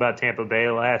you think about Tampa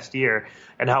Bay last year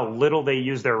and how little they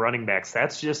use their running backs,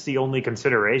 that's just the only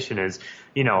consideration is,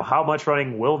 how much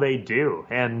running will they do?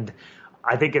 And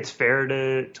I think it's fair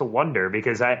to wonder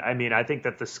because, I think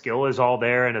that the skill is all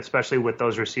there, and especially with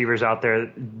those receivers out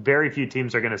there, very few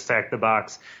teams are going to stack the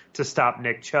box to stop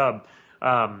Nick Chubb.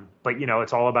 But,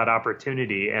 it's all about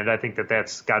opportunity, and I think that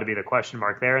that's got to be the question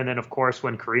mark there. And then, of course,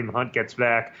 when Kareem Hunt gets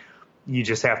back, you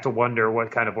just have to wonder what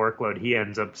kind of workload he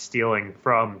ends up stealing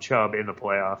from Chubb in the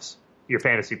playoffs, your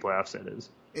fantasy playoffs, that is.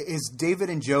 Is David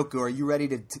Njoku, are you ready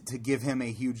to give him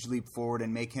a huge leap forward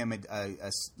and make him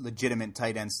a legitimate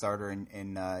tight end starter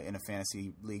in a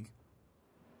fantasy league?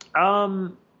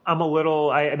 I'm a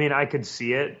little, I could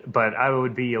see it, but I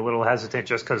would be a little hesitant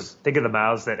just because think of the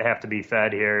mouths that have to be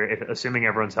fed here. Assuming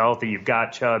everyone's healthy, you've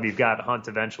got Chubb, you've got Hunt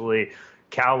eventually.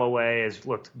 Callaway has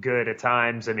looked good at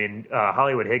times.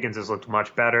 Hollywood Higgins has looked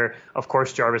much better. Of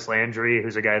course, Jarvis Landry,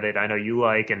 who's a guy that I know you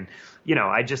like. And,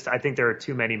 I think there are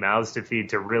too many mouths to feed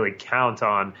to really count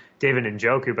on David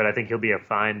Njoku, but I think he'll be a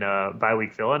fine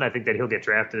bye-week fill-in. I think that he'll get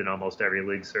drafted in almost every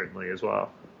league, certainly, as well.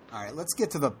 All right, let's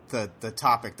get to the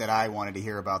topic that I wanted to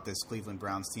hear about this Cleveland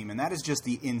Browns team, and that is just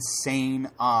the insane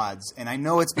odds. And I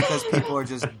know it's because people are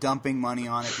just dumping money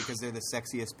on it because they're the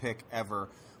sexiest pick ever.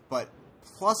 But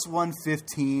plus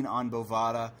 115 on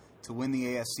Bovada to win the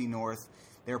AFC North.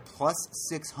 They're plus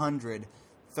 600,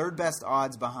 third best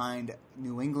odds behind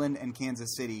New England and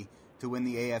Kansas City to win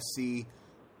the AFC.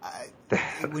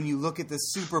 When you look at the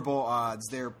Super Bowl odds,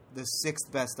 they're the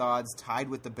sixth best odds, tied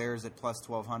with the Bears at plus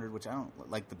 1,200, which I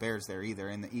don't like the Bears there either,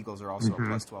 and the Eagles are also at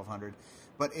plus 1,200.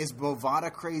 But is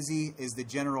Bovada crazy? Is the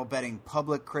general betting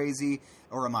public crazy?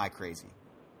 Or am I crazy?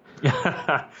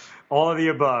 All of the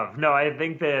above. No, I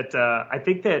think that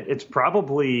it's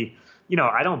probably,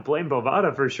 I don't blame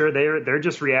Bovada for sure. They're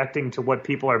just reacting to what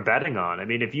people are betting on. I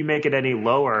mean, if you make it any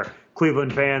lower,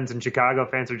 Cleveland fans and Chicago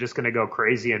fans are just going to go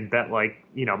crazy and bet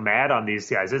mad on these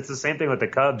guys. It's the same thing with the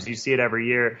Cubs. You see it every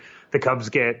year. The Cubs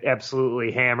get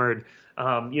absolutely hammered.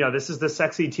 This is the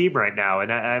sexy team right now,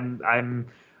 and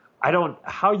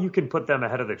how you can put them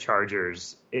ahead of the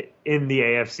Chargers in the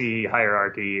AFC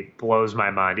hierarchy blows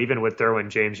my mind. Even with Derwin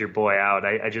James, your boy, out,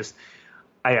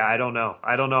 I don't know.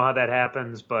 I don't know how that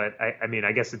happens, but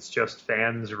I guess it's just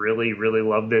fans really, really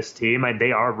love this team.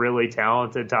 They are really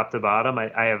talented top to bottom.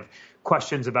 I have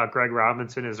questions about Greg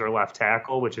Robinson as their left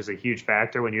tackle, which is a huge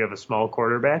factor when you have a small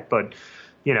quarterback, but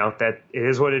that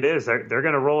is what it is. They're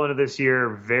going to roll into this year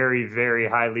very, very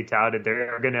highly touted.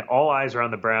 All eyes are on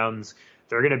the Browns.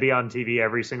 They're going to be on TV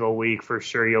every single week for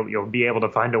sure. You'll be able to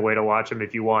find a way to watch them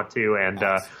if you want to, and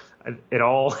it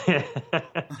all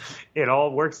it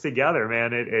all works together,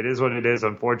 man. It is what it is.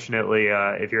 Unfortunately,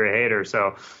 if you're a hater,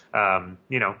 so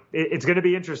it's going to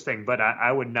be interesting. But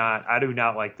I do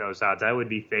not like those odds. I would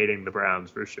be fading the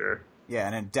Browns for sure. Yeah,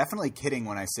 and I'm definitely kidding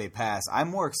when I say pass. I'm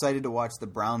more excited to watch the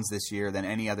Browns this year than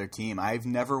any other team. I've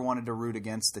never wanted to root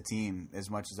against the team as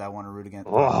much as I want to root against.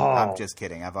 Oh. I'm just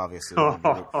kidding. I've obviously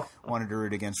wanted to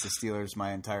root against the Steelers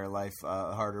my entire life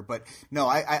harder. But no,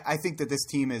 I think that this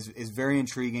team is very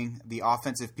intriguing. The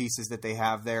offensive pieces that they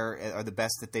have there are the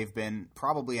best that they've been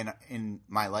probably in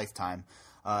my lifetime.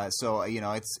 So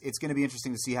it's going to be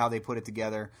interesting to see how they put it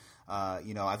together.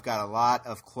 I've got a lot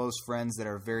of close friends that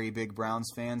are very big Browns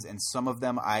fans, and some of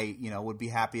them I would be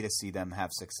happy to see them have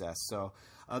success. So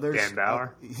others, Dan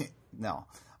Bauer? No.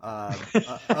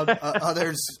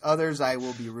 Others I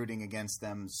will be rooting against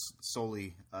them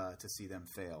solely to see them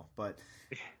fail. But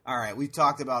all right, we've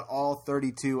talked about all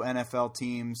 32 NFL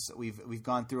teams. We've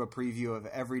gone through a preview of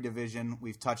every division.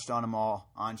 We've touched on them all.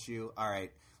 Anshu, all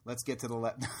right. Let's get to the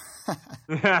left.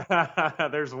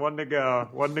 There's one to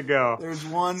go. There's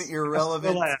one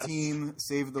irrelevant team.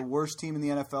 Save the worst team in the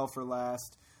NFL for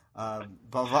last.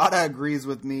 Bovada agrees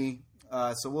with me.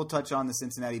 So we'll touch on the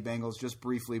Cincinnati Bengals just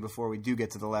briefly before we do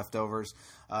get to the leftovers.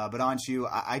 But Anshu,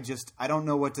 I don't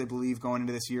know what to believe going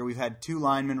into this year. We've had 2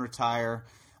 linemen retire.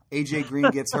 A.J. Green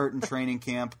gets hurt in training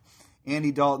camp.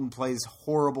 Andy Dalton plays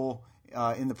horrible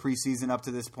in the preseason up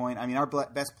to this point. I mean, our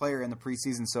best player in the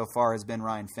preseason so far has been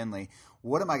Ryan Finley.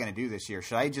 What am I going to do this year?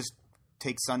 Should I just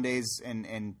take Sundays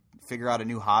and figure out a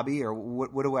new hobby, or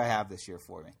what do I have this year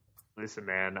for me? Listen,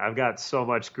 man, I've got so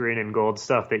much green and gold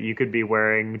stuff that you could be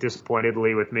wearing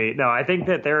disappointedly with me. No, I think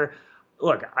that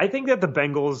I think that the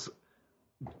Bengals,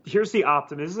 here's the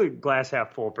optimism. This is a glass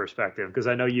half full perspective because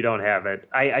I know you don't have it.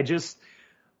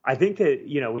 I think that,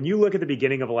 when you look at the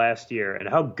beginning of last year and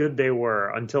how good they were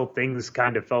until things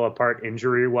kind of fell apart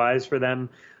injury wise for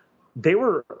them, they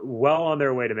were well on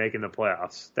their way to making the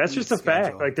playoffs. That's just a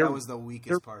fact. Like that was the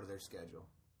weakest part of their schedule.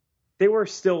 They were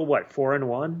still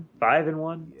 4-1,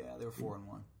 5-1. Yeah, they were 4-1.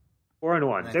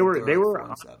 4-1. They were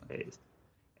on 4-7. pace.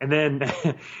 And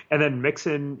then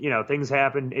Mixon, things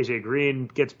happen. AJ Green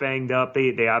gets banged up.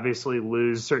 They obviously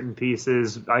lose certain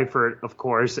pieces. Eifert, of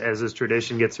course, as is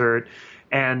tradition, gets hurt.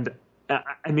 And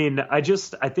I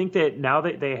think that now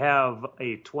that they have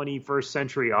a 21st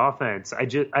century offense,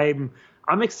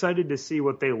 I'm excited to see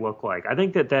what they look like. I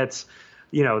think that's,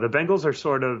 the Bengals are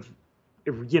sort of,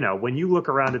 when you look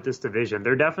around at this division,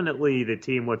 they're definitely the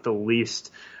team with the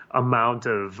least amount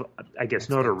of, I guess,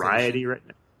 notoriety right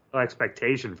now.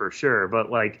 Expectation for sure, but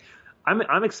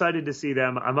I'm excited to see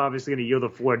them. I'm obviously going to yield the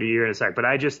floor to you in a sec, but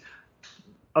I just,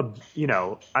 I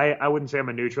wouldn't say I'm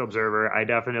a neutral observer. I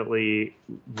definitely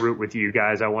root with you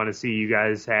guys. I want to see you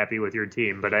guys happy with your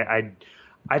team, but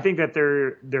I think that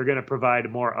they're going to provide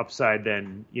more upside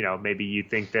than maybe you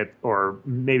think that, or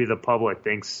maybe the public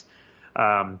thinks.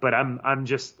 But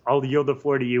I'll yield the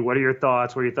floor to you. What are your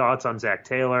thoughts? What are your thoughts on Zach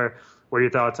Taylor? What are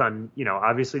your thoughts on,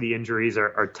 obviously the injuries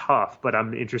are tough, but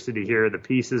I'm interested to hear the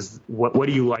pieces. What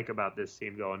do you like about this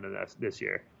team going to this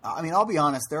year? I'll be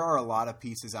honest, there are a lot of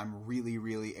pieces I'm really,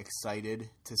 really excited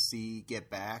to see get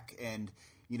back. And,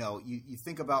 you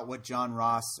think about what John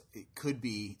Ross could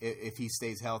be if he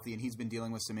stays healthy, and he's been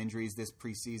dealing with some injuries this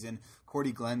preseason.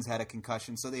 Cordy Glenn's had a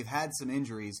concussion, so they've had some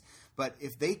injuries. But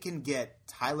if they can get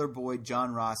Tyler Boyd,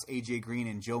 John Ross, A.J. Green,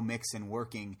 and Joe Mixon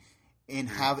working and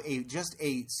have just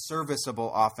a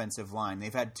serviceable offensive line.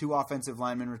 They've had 2 offensive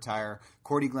linemen retire.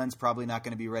 Cordy Glenn's probably not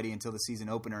going to be ready until the season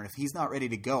opener. And if he's not ready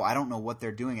to go, I don't know what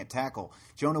they're doing at tackle.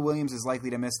 Jonah Williams is likely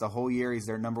to miss the whole year. He's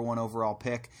their number 1 overall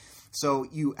pick. So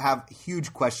you have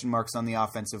huge question marks on the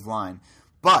offensive line.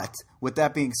 But with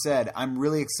that being said, I'm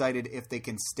really excited if they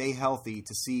can stay healthy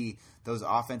to see those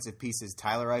offensive pieces.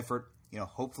 Tyler Eifert,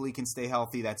 hopefully can stay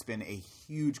healthy. That's been a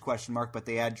huge question mark, but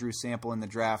they had Drew Sample in the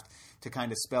draft to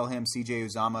kind of spell him. CJ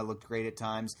Uzama looked great at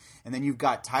times. And then you've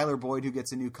got Tyler Boyd who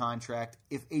gets a new contract.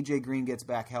 If AJ Green gets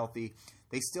back healthy,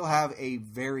 they still have a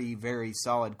very, very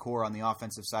solid core on the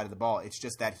offensive side of the ball. It's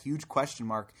just that huge question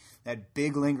mark, that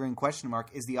big lingering question mark,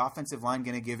 is the offensive line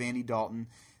going to give Andy Dalton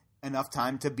enough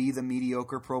time to be the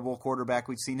mediocre Pro Bowl quarterback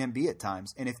we've seen him be at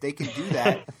times? And if they can do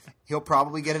that, he'll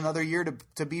probably get another year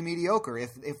to be mediocre.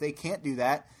 If they can't do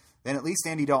that, then at least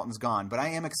Andy Dalton's gone. But I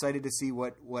am excited to see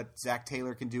what Zach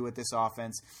Taylor can do with this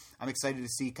offense. I'm excited to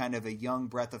see kind of a young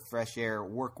breath of fresh air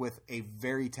work with a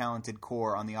very talented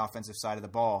core on the offensive side of the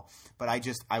ball. But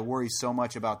I worry so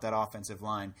much about that offensive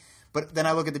line. But then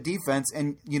I look at the defense,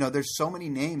 and there's so many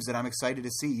names that I'm excited to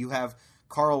see. You have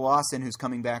Carl Lawson, who's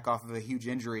coming back off of a huge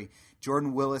injury.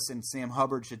 Jordan Willis and Sam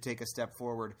Hubbard should take a step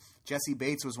forward. Jesse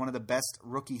Bates was one of the best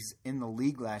rookies in the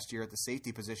league last year at the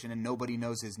safety position, and nobody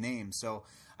knows his name. So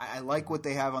I like what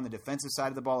they have on the defensive side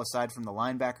of the ball, aside from the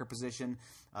linebacker position.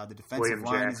 The defensive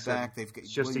line is back. They've got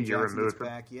just William a year Jackson removed is from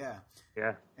back. Yeah.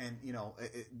 And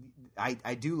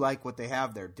I do like what they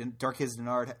have there. Darquez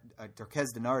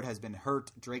Dennard has been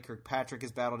hurt. Drake Kirkpatrick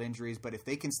has battled injuries, but if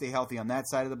they can stay healthy on that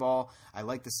side of the ball, I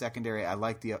like the secondary. I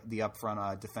like the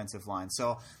upfront defensive line.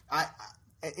 So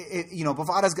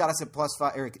Bovada's got us at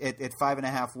 +5 or at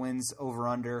 5.5 wins over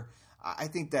under. I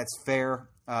think that's fair.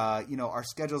 Our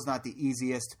schedule's not the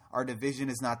easiest. Our division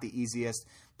is not the easiest,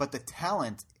 but the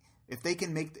talent.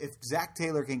 If Zach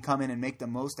Taylor can come in and make the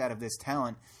most out of this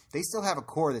talent, they still have a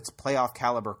core that's playoff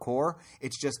caliber core.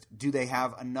 It's just, do they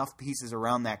have enough pieces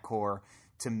around that core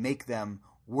to make them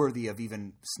worthy of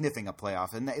even sniffing a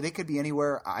playoff? And they could be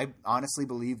anywhere. I honestly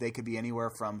believe they could be anywhere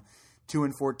from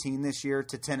 2-14 this year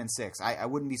to 10-6. I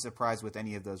wouldn't be surprised with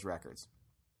any of those records.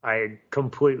 I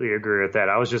completely agree with that.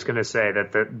 I was just going to say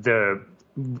that the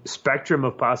spectrum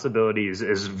of possibilities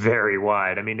is very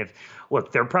wide. I mean,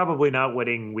 they're probably not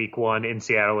winning week 1 in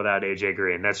Seattle without AJ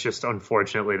Green. That's just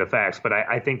unfortunately the facts. But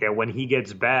I think that when he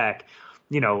gets back,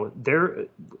 I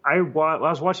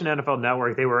was watching NFL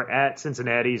Network. They were at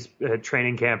Cincinnati's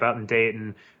training camp out in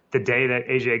Dayton the day that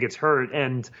AJ gets hurt.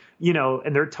 And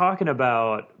they're talking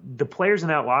about the players in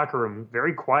that locker room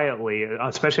very quietly,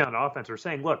 especially on offense, are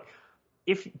saying, look,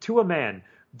 if to a man,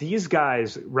 these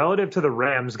guys, relative to the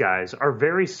Rams guys, are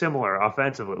very similar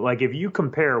offensively. Like, if you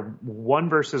compare 1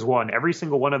 versus 1, every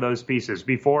single one of those pieces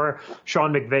before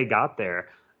Sean McVay got there,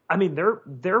 I mean,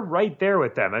 they're right there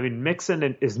with them. I mean,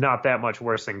 Mixon is not that much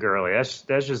worse than Gurley.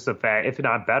 That's just a fact, if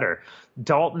not better.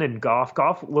 Dalton and Goff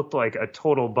looked like a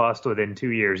total bust within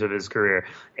 2 years of his career.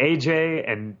 AJ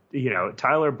and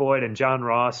Tyler Boyd and John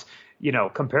Ross.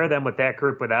 Compare them with that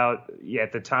group without,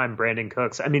 at the time, Brandon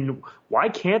Cooks. I mean, why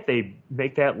can't they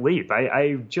make that leap?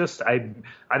 I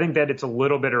think that it's a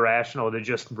little bit irrational to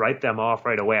just write them off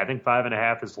right away. I think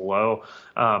 5.5 is low.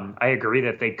 I agree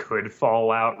that they could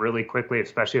fall out really quickly,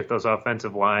 especially if those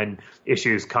offensive line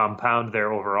issues compound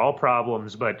their overall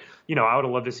problems. But, I would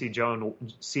have loved to see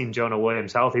Jonah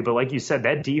Williams healthy. But like you said,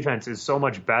 that defense is so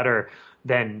much better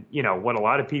than, what a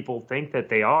lot of people think that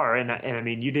they are. And I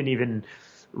mean, you didn't even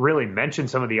really mention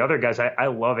some of the other guys. I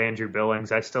love Andrew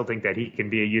Billings. I still think that he can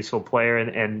be a useful player.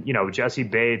 And Jesse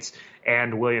Bates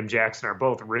and William Jackson are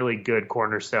both really good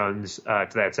cornerstones to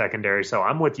that secondary. So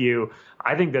I'm with you.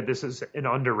 I think that this is an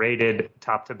underrated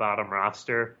top to bottom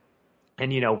roster.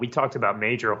 And, we talked about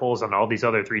major holes on all these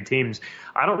other three teams.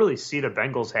 I don't really see the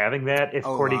Bengals having that if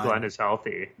Cordy Glenn is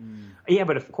healthy. Yeah,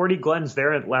 but if Cordy Glenn's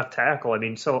there at left tackle, I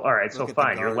mean, all right, so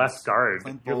fine. Your left guard.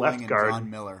 Clint your Bowling left guard. and John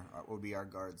Miller would be our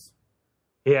guards.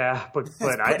 Yeah, but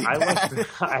I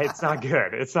like it's not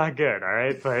good. It's not good. All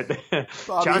right, but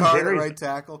Bobby John Hart Jerry, at right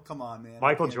tackle. Come on, man.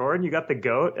 Michael Jordan, you got the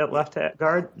GOAT at left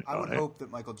guard. I would hope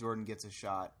that Michael Jordan gets a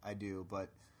shot. I do, but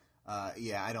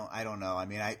I don't know. I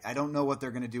mean, I don't know what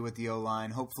they're going to do with the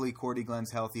O-line. Hopefully, Cordy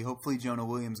Glenn's healthy. Hopefully, Jonah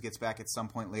Williams gets back at some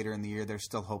point later in the year. They're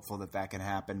still hopeful that can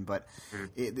happen, but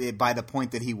by the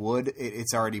point that he would,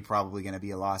 it's already probably going to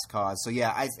be a lost cause. So,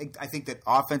 yeah, I think that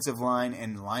offensive line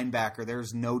and linebacker,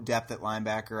 there's no depth at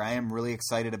linebacker. I am really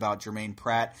excited about Jermaine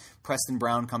Pratt. Preston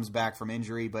Brown comes back from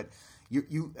injury, but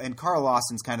you and Carl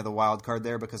Lawson's kind of the wild card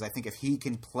there, because I think if he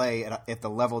can play at the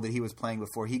level that he was playing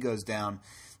before he goes down,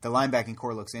 the linebacking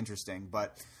core looks interesting.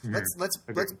 But let's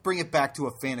bring it back to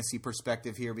a fantasy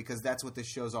perspective here, because that's what this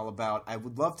show's all about. I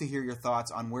would love to hear your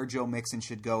thoughts on where Joe Mixon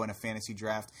should go in a fantasy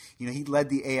draft. He led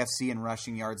the AFC in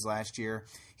rushing yards last year.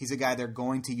 He's a guy they're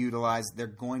going to utilize. They're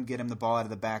going to get him the ball out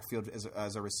of the backfield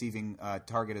as a receiving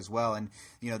target as well. And,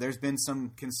 there's been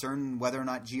some concern whether or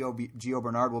not Gio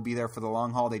Bernard will be there for the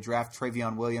long haul. They draft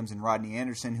Travion Williams and Rodney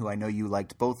Anderson, who I know you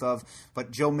liked both of.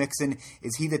 But Joe Mixon,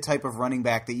 is he the type of running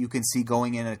back that you can see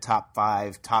going in a top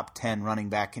 5, top 10 running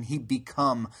back? Can he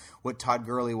become what Todd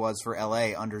Gurley was for LA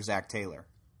under Zach Taylor?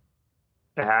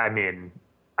 I mean,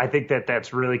 I think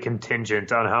that's really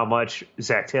contingent on how much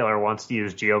Zach Taylor wants to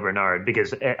use Gio Bernard,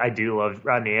 because I do love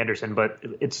Rodney Anderson, but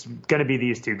it's going to be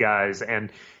these two guys.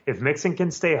 And if Mixon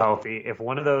can stay healthy, if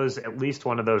at least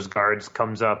one of those guards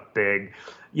comes up big,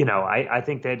 I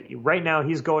think that right now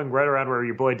he's going right around where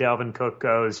your boy Dalvin Cook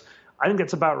goes. I think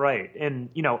that's about right. And,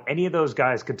 any of those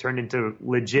guys could turn into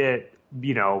legit,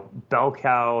 bell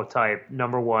cow type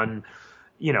number one,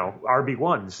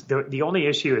 RB1s. The only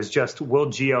issue is just, will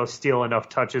Gio steal enough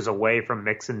touches away from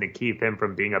Mixon to keep him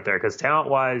from being up there? Because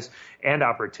talent-wise and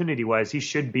opportunity-wise, he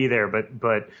should be there.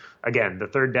 But again, the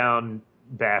third down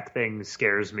back thing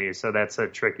scares me. So that's a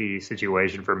tricky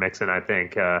situation for Mixon, I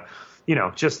think,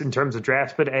 just in terms of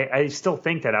drafts. But I still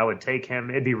think that I would take him.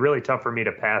 It'd be really tough for me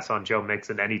to pass on Joe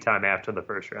Mixon anytime after the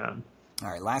first round. All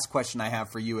right, last question I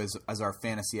have for you as our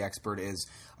fantasy expert is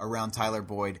around Tyler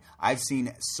Boyd. I've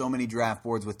seen so many draft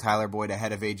boards with Tyler Boyd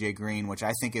ahead of A.J. Green, which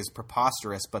I think is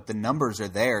preposterous, but the numbers are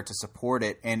there to support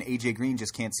it, and A.J. Green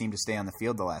just can't seem to stay on the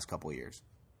field the last couple of years.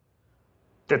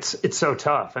 It's so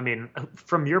tough. I mean,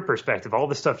 from your perspective, all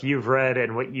the stuff you've read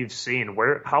and what you've seen,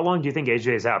 how long do you think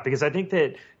AJ is out? Because I think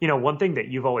that, one thing that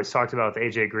you've always talked about with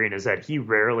AJ Green is that he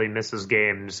rarely misses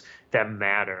games that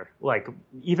matter. Like,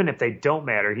 even if they don't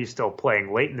matter, he's still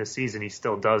playing late in the season. He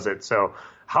still does it. So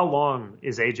how long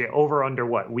is AJ over under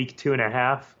week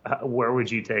 2.5? Where would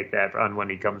you take that on when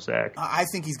he comes back? I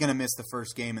think he's going to miss the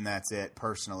first game, and that's it,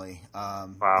 personally.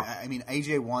 Wow. I mean,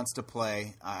 AJ wants to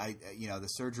play. The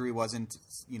surgery wasn't,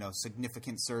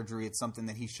 significant surgery. It's something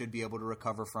that he should be able to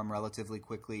recover from relatively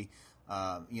quickly.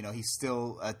 He's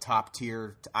still a top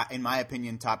tier, in my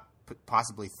opinion, top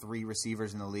possibly 3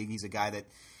 receivers in the league. He's a guy that,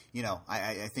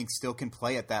 I think still can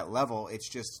play at that level. It's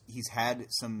just he's had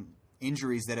some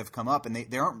injuries that have come up, and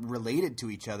they aren't related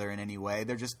to each other in any way.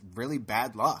 They're just really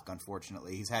bad luck,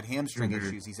 unfortunately. He's had hamstring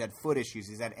issues. He's had foot issues.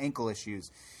 He's had ankle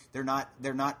issues. They're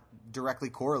not directly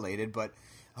correlated, but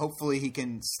hopefully he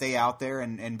can stay out there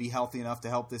and be healthy enough to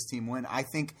help this team win. I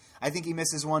think he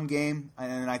misses one game,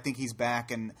 and I think he's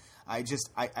back, and I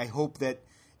hope that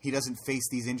he doesn't face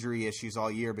these injury issues all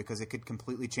year, because it could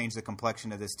completely change the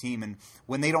complexion of this team. And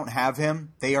when they don't have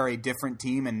him, they are a different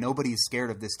team, and nobody's scared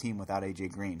of this team without A.J.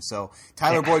 Green. So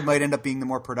Tyler Boyd might end up being the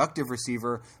more productive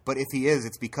receiver, but if he is,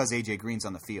 it's because A.J. Green's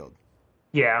on the field.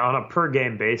 Yeah, on a per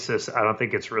game basis, I don't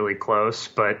think it's really close.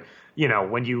 But,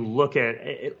 when you look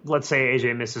at, let's say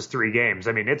AJ misses 3 games,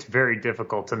 I mean, it's very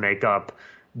difficult to make up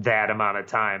that amount of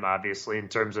time, obviously, in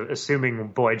terms of assuming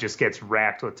Boyd just gets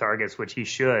racked with targets, which he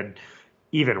should.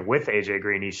 Even with AJ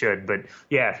Green, he should. But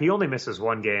yeah, if he only misses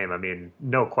 1 game, I mean,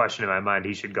 no question in my mind,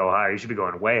 he should go higher. He should be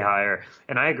going way higher.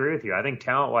 And I agree with you. I think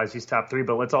talent-wise, he's top 3.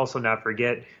 But let's also not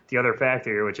forget the other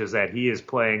factor here, which is that he is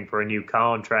playing for a new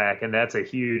contract, and that's a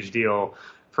huge deal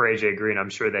for AJ Green. I'm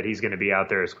sure that he's going to be out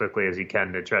there as quickly as he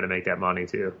can to try to make that money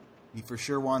too. He for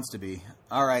sure wants to be.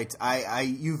 All right,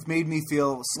 you've made me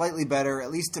feel slightly better.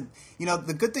 At least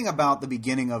the good thing about the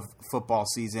beginning of football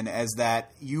season is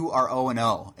that you are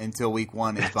 0-0 until week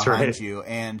 1 is behind right. you,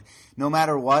 and no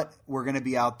matter what, we're going to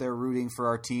be out there rooting for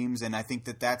our teams. And I think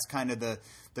that's kind of the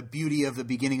beauty of the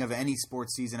beginning of any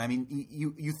sports season. I mean,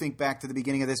 you think back to the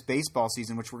beginning of this baseball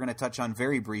season, which we're going to touch on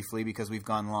very briefly because we've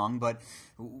gone long, but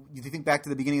you think back to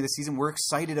the beginning of the season, we're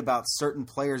excited about certain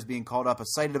players being called up,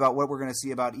 excited about what we're going to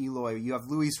see about Eloy. You have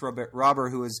Luis Robert,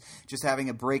 who is just having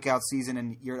a breakout season,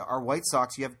 and our White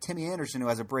Sox, you have Timmy Anderson, who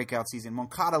has a breakout season.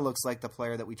 Moncada looks like the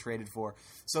player that we traded for.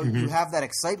 So you have that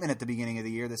excitement at the beginning of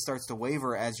the year that starts to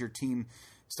waver as your team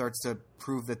starts to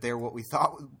prove that they're what we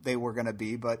thought they were going to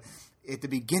be. But at the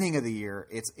beginning of the year,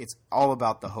 it's all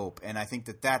about the hope, and I think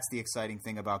that's the exciting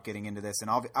thing about getting into this. And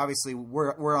obviously,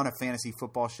 we're on a fantasy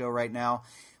football show right now.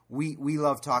 We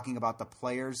love talking about the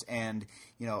players, and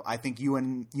I think you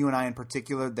and I in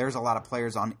particular, there's a lot of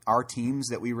players on our teams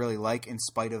that we really like, in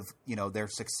spite of their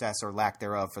success or lack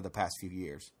thereof for the past few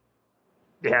years.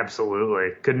 Yeah,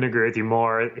 absolutely, couldn't agree with you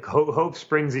more. Hope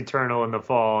springs eternal in the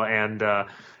fall, and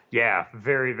yeah,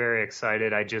 very, very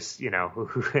excited. I just,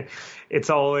 it's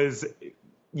always,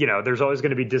 there's always going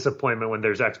to be disappointment when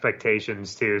there's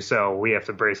expectations too. So we have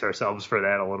to brace ourselves for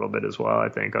that a little bit as well, I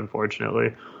think,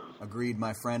 unfortunately. Agreed,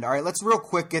 my friend. All right, let's real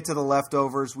quick get to the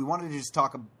leftovers. We wanted to just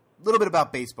talk a little bit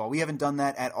about baseball. We haven't done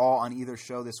that at all on either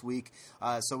show this week.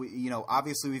 So,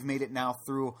 obviously we've made it now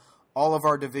through all of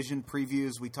our division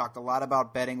previews. We talked a lot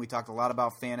about betting. We talked a lot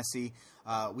about fantasy.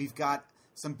 We've got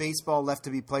some baseball left to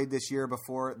be played this year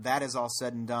before that is all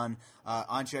said and done.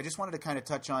 Anshu, I just wanted to kind of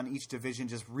touch on each division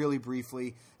just really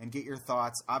briefly and get your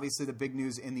thoughts. Obviously, the big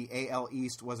news in the AL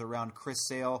East was around Chris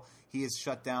Sale. He is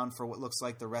shut down for what looks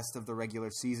like the rest of the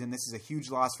regular season. This is a huge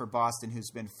loss for Boston,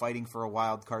 who's been fighting for a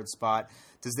wild card spot.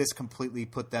 Does this completely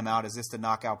put them out? Is this the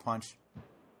knockout punch?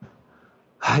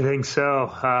 I think so.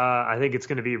 I think it's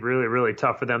going to be really, really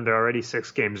tough for them. They're already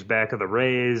 6 games back of the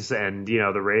Rays, and,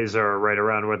 the Rays are right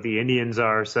around what the Indians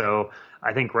are. So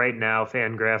I think right now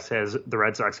Fangraphs has the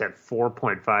Red Sox at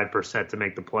 4.5% to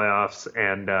make the playoffs.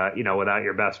 And, without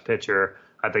your best pitcher,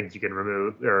 I think you can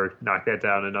remove or knock that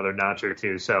down another notch or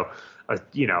two. So,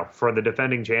 for the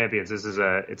defending champions,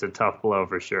 it's a tough blow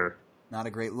for sure. Not a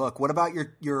great look. What about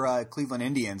your Cleveland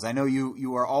Indians? I know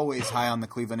you are always high on the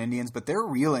Cleveland Indians, but they're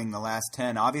reeling the last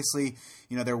 10. Obviously,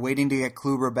 they're waiting to get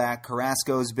Kluber back.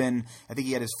 Carrasco's been, I think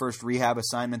he had his first rehab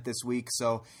assignment this week,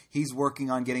 so he's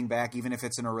working on getting back, even if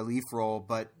it's in a relief role.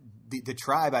 But the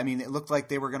Tribe, I mean, it looked like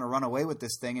they were going to run away with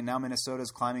this thing, and now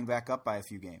Minnesota's climbing back up by a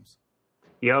few games.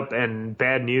 Yep, and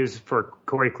bad news for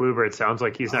Corey Kluber. It sounds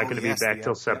like he's not going to be back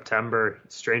till September.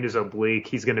 Strained his oblique.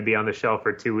 He's going to be on the shelf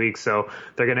for 2 weeks, so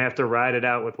they're going to have to ride it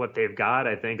out with what they've got,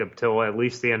 I think, up till at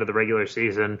least the end of the regular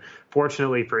season.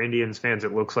 Fortunately for Indians fans,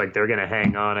 it looks like they're going to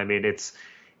hang on. I mean, it's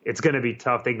going to be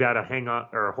tough. They've got to hang on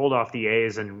or hold off the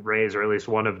A's and Rays, or at least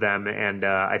one of them, and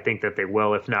I think that they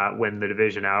will, if not win the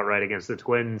division outright against the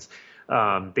Twins.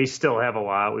 They still have a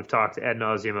lot. We've talked ad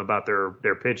nauseum about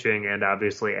their pitching and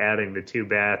obviously adding the 2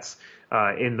 bats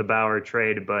in the Bauer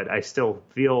trade, but I still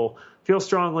feel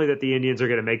strongly that the Indians are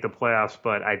going to make the playoffs,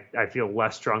 but I feel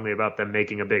less strongly about them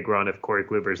making a big run if Corey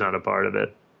Kluber's not a part of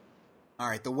it. All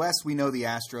right, the West, we know the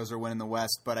Astros are winning the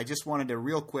West, but I just wanted to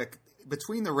real quick,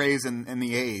 between the Rays and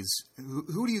the A's,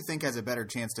 who do you think has a better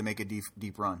chance to make a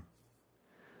deep run?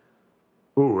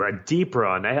 Ooh, a deep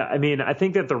run. I mean, I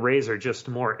think that the Rays are just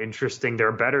more interesting. They're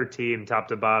a better team top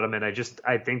to bottom, and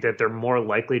I think that they're more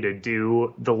likely to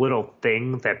do the little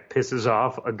thing that pisses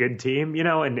off a good team,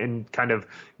 and kind of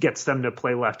gets them to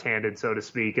play left-handed, so to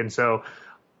speak. And so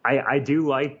I do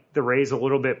like the Rays a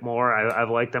little bit more.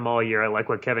 I've liked them all year. I like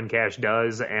what Kevin Cash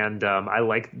does, and I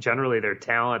like generally their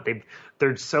talent.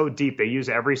 They're so deep. They use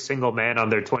every single man on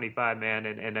their 25-man,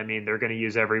 and I mean, they're going to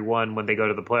use every one when they go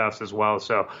to the playoffs as well.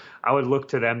 So I would look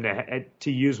to them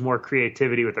to use more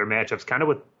creativity with their matchups, kind of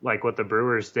with like what the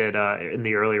Brewers did in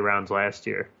the early rounds last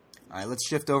year. All right, let's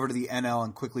shift over to the NL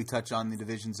and quickly touch on the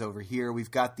divisions over here. We've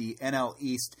got the NL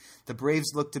East. The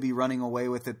Braves look to be running away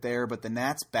with it there, but the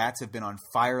Nats' bats have been on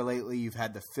fire lately. You've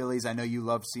had the Phillies. I know you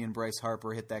loved seeing Bryce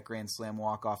Harper hit that grand slam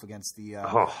walk-off against the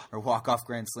or walk-off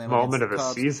grand slam moment against the of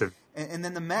Cubs. the season. And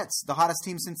then the Mets, the hottest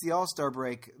team since the All-Star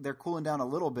break. They're cooling down a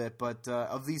little bit, but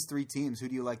of these three teams, who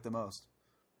do you like the most?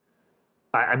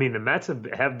 I mean, the Mets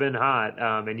have been hot,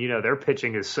 and their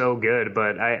pitching is so good.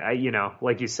 But I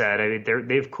like you said, I mean,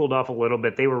 they've cooled off a little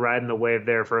bit. They were riding the wave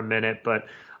there for a minute, but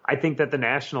I think that the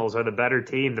Nationals are the better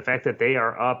team. The fact that they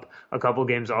are up a couple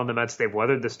games on the Mets, they've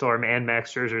weathered the storm, and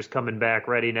Max Scherzer's coming back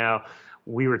ready now.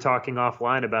 We were talking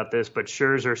offline about this, but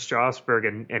Scherzer, Strasburg,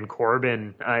 and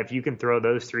Corbin, if you can throw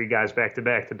those three guys back to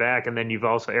back, and then you've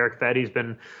also Eric Fetty's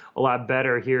been a lot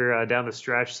better here down the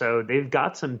stretch. So they've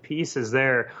got some pieces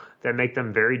there that make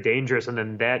them very dangerous. And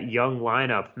then that young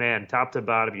lineup, man, top to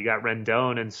bottom, you got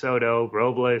Rendon and Soto,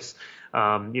 Robles.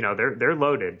 They're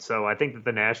loaded. So I think that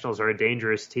the Nationals are a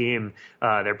dangerous team.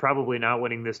 They're probably not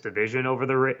winning this division over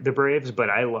the Braves, but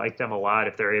I like them a lot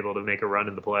if they're able to make a run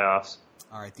in the playoffs.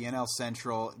 All right, the NL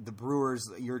Central, the Brewers,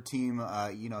 your team,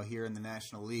 here in the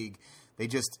National League, they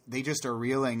just are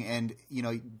reeling, and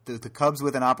the Cubs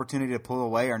with an opportunity to pull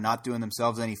away are not doing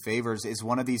themselves any favors. Is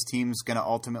one of these teams going to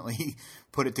ultimately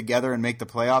put it together and make the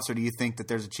playoffs, or do you think that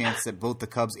there's a chance that both the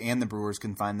Cubs and the Brewers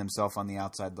can find themselves on the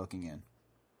outside looking in?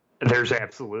 There's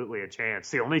absolutely a chance.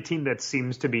 The only team that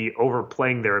seems to be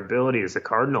overplaying their ability is the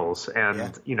Cardinals,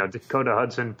 and Dakota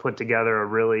Hudson put together a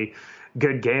really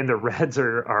good game. The Reds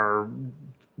are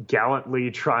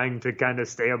gallantly trying to kind of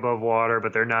stay above water,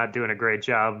 but they're not doing a great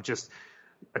job. Just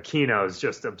Aquino is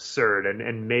just absurd,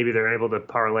 and maybe they're able to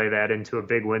parlay that into a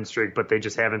big win streak, but they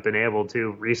just haven't been able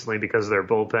to recently because of their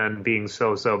bullpen being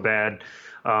so bad.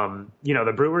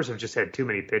 The Brewers have just had too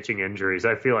many pitching injuries.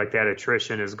 I feel like that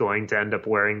attrition is going to end up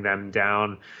wearing them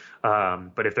down.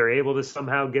 But if they're able to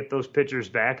somehow get those pitchers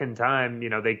back in time,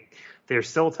 there's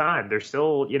still time. There's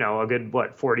still, a good,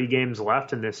 40 games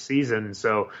left in this season.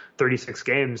 So 36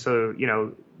 games. So,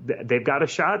 they've got a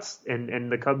shot,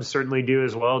 and the Cubs certainly do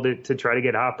as well to try to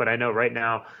get hot. But I know right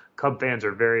now Cub fans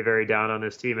are very, very down on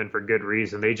this team, and for good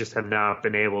reason. They just have not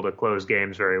been able to close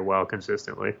games very well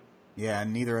consistently. Yeah,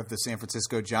 and neither of the San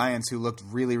Francisco Giants, who looked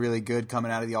really, really good coming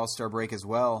out of the All-Star break as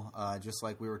well, just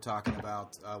like we were talking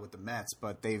about with the Mets,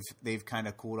 but they've kind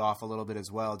of cooled off a little bit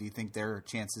as well. Do you think their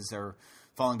chances are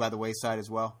falling by the wayside as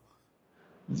well?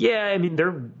 Yeah, I mean,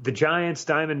 they're the Giants,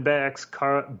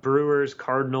 Diamondbacks, Brewers,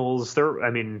 Cardinals.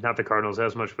 Not the Cardinals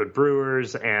as much, but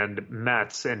Brewers and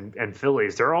Mets and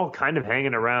Phillies. They're all kind of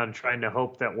hanging around trying to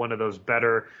hope that one of those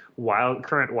better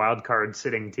current wild card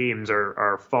sitting teams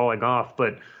are falling off.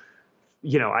 But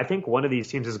I think one of these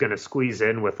teams is going to squeeze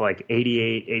in with like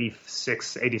 88,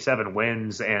 86, 87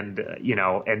 wins. And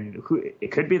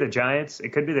it could be the Giants. It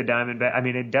could be the Diamondbacks. I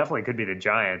mean, it definitely could be the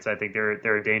Giants. I think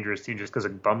they're a dangerous team just because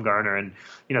of Bumgarner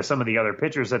and, some of the other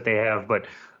pitchers that they have. But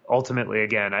ultimately,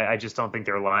 again, I just don't think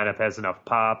their lineup has enough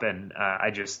pop. And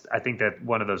I think that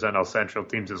one of those NL Central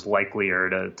teams is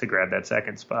likelier to grab that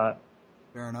second spot.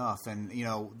 Fair enough. And,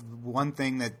 one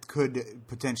thing that could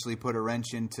potentially put a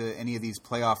wrench into any of these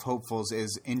playoff hopefuls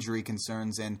is injury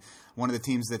concerns. And one of the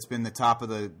teams that's been the top of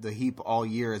the heap all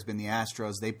year has been the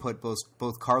Astros. They put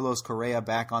both Carlos Correa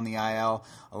back on the IL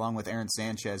along with Aaron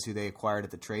Sanchez, who they acquired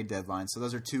at the trade deadline. So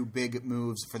those are two big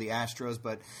moves for the Astros.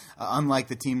 But unlike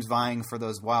the teams vying for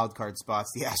those wild card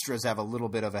spots, the Astros have a little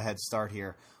bit of a head start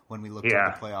here when we look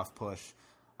at the playoff push.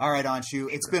 All right, Anshu,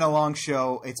 it's been a long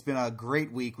show. It's been a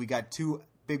great week. We got two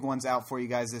big ones out for you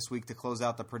guys this week to close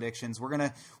out the predictions. We're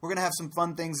gonna have some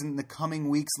fun things in the coming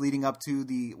weeks leading up to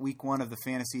the week one of the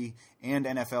fantasy and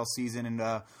NFL season,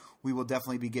 and we will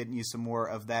definitely be getting you some more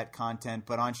of that content.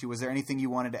 But Anshu, was there anything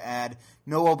you wanted to add?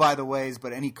 No, by the ways,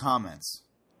 but any comments?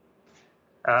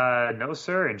 No,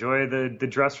 sir. Enjoy the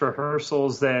dress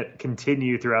rehearsals that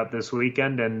continue throughout this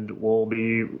weekend, and we'll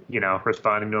be,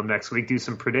 responding to them next week. Do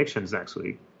some predictions next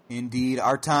week. Indeed.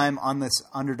 Our time on this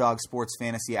Underdog Sports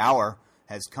Fantasy Hour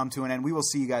has come to an end. We will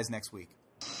see you guys next week.